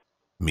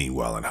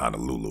 Meanwhile in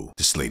Honolulu,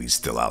 this lady's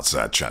still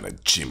outside trying to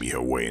jimmy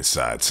her way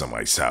inside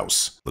somebody's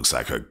house. Looks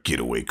like her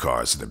getaway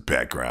car's in the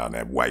background,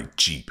 that white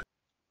Jeep.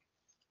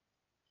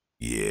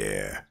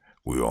 Yeah,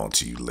 we're on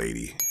to you,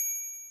 lady.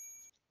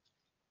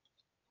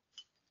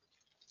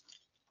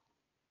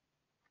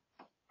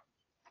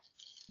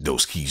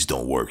 Those keys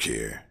don't work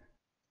here.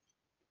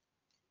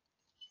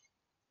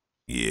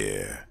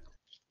 Yeah.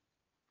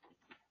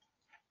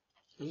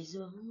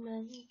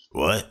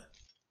 What?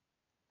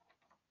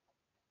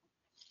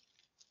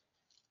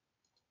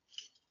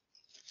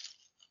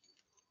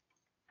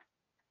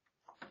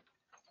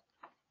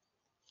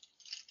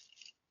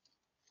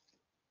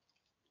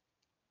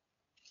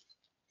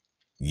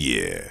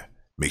 Yeah,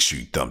 make sure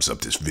you thumbs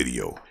up this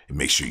video and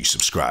make sure you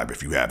subscribe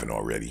if you haven't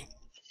already.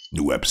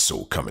 New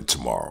episode coming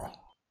tomorrow.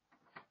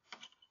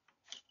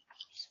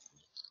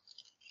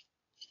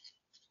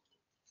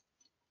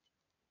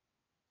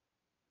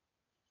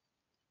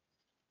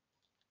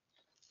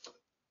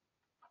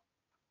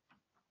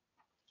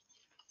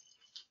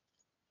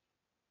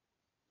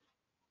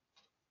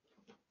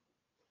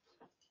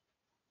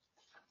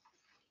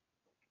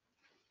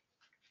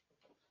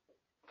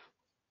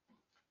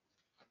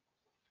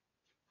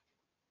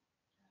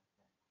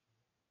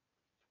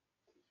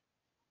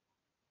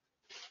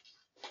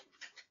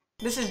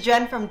 This is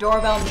Jen from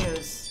Doorbell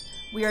News.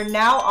 We are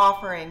now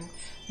offering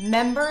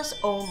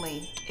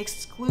members-only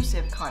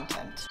exclusive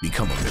content.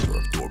 Become a member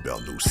of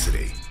Doorbell News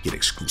today. Get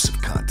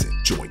exclusive content.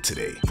 Join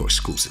today for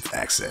exclusive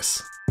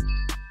access.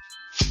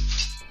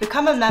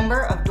 Become a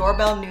member of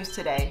Doorbell News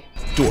today.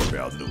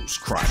 Doorbell News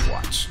Crime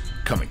Watch,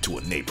 coming to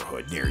a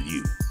neighborhood near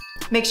you.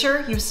 Make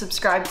sure you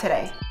subscribe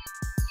today.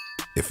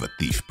 If a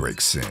thief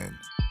breaks in,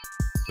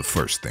 the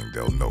first thing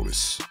they'll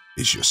notice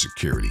is your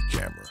security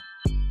camera.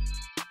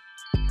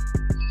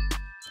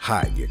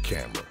 Hide your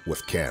camera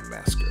with Cam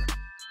Masker.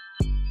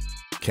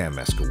 Cam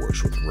Masker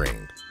works with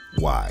Ring,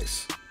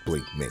 Wise,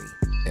 Blink Mini,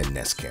 and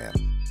Nest Cam.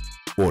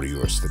 Order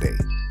yours today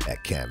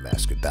at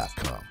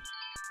cammasker.com.